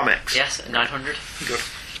Action Comics. Yes, at 900. Good.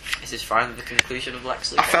 This is finally the conclusion of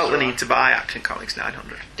Lex Luthor. I felt the need to buy Action Comics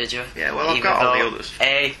 900. Did you? Yeah, well, I've got all the others.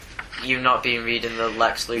 A, you've not been reading the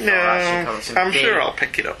Lex Luthor Action Comics. And I'm B, sure I'll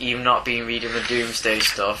pick it up. You've not been reading the Doomsday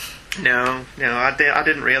stuff. No, I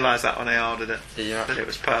didn't realise that when I ordered it. Did you not? That it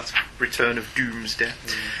was part of Return of Doomsday.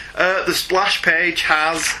 The splash page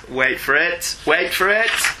has, wait for it,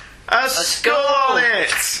 a skull on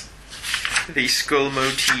it! The skull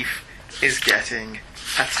motif is getting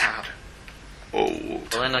a tad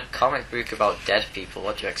old. Well, in a comic book about dead people,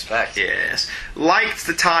 what do you expect? Yes. Liked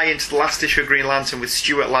the tie into the last issue of Green Lantern with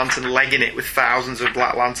Stuart Lantern legging it with thousands of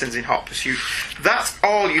Black Lanterns in hot pursuit. That's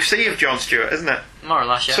all you see of John Stewart, isn't it? More or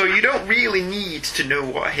less, yeah. So you don't really need to know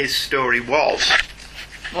what his story was.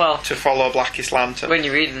 Well, to follow Blackest Lantern. When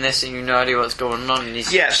you're reading this and you have no idea what's going on, and he's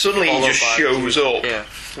suddenly he just shows up Yeah.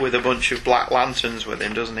 with a bunch of Black Lanterns with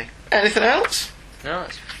him, doesn't he? Anything else? No,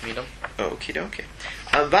 that's me done. Okie dokie.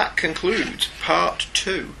 And that concludes part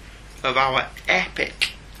 2 of our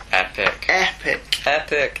epic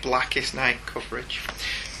Blackest Night coverage.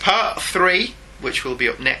 Part 3, which will be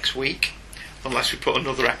up next week, unless we put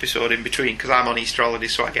another episode in between, because I'm on Easter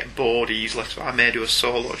holidays, so I get bored easily, so I may do a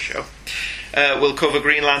solo show. We'll cover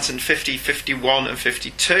Green Lantern 50, 51 and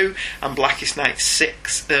 52, and Blackest Night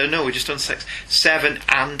 6, no, we've just done 6, 7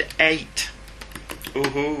 and 8.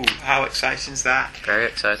 Ooh, how exciting is that? Very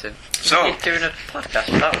exciting. So, You're doing a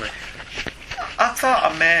podcast, aren't we? I thought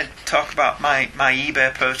I may talk about my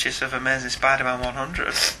eBay purchase of Amazing Spider-Man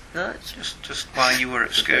 100. No, it's Just while you were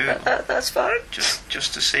at school. That's fine.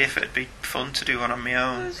 Just to see if it'd be fun to do one on my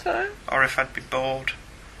own. That's fine. Or if I'd be bored.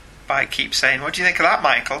 But I keep saying, what do you think of that,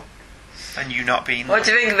 Michael? And you not being What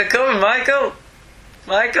do you think of the cover, Michael?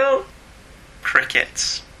 Michael?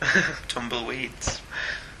 crickets. Tumbleweeds.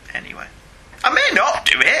 Anyway. I may not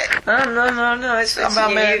do it. No. It's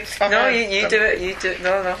you do it. You do it.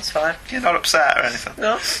 No, it's fine. You're not upset or anything?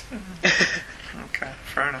 No. Okay,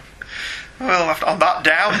 fair enough. Well, on that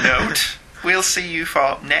down note, we'll see you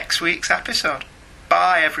for next week's episode.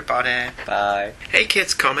 Bye, everybody. Bye. Hey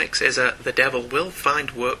Kids Comics is a The Devil Will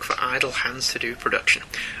Find Work for Idle Hands to Do production.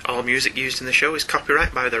 All music used in the show is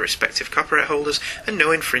copyright by their respective copyright holders, and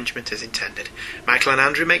no infringement is intended. Michael and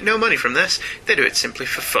Andrew make no money from this. They do it simply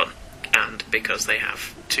for fun, and because they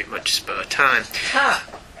have too much spare time.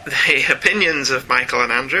 The opinions of Michael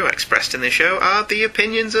and Andrew expressed in the show are the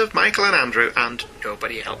opinions of Michael and Andrew and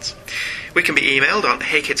nobody else. We can be emailed on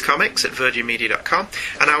heykidscomics@virginmedia.com,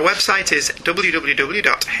 and our website is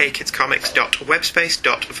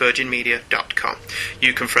www.heykidscomics.webspace.virginmedia.com.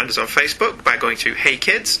 You can friend us on Facebook by going to Hey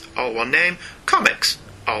Kids, all one name, Comics,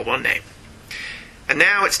 all one name. And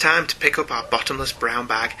now it's time to pick up our bottomless brown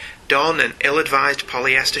bag, don an ill-advised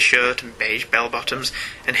polyester shirt and beige bell-bottoms,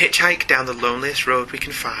 and hitchhike down the loneliest road we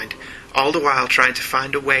can find, all the while trying to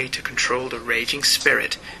find a way to control the raging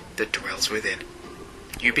spirit that dwells within.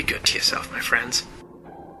 You be good to yourself, my friends.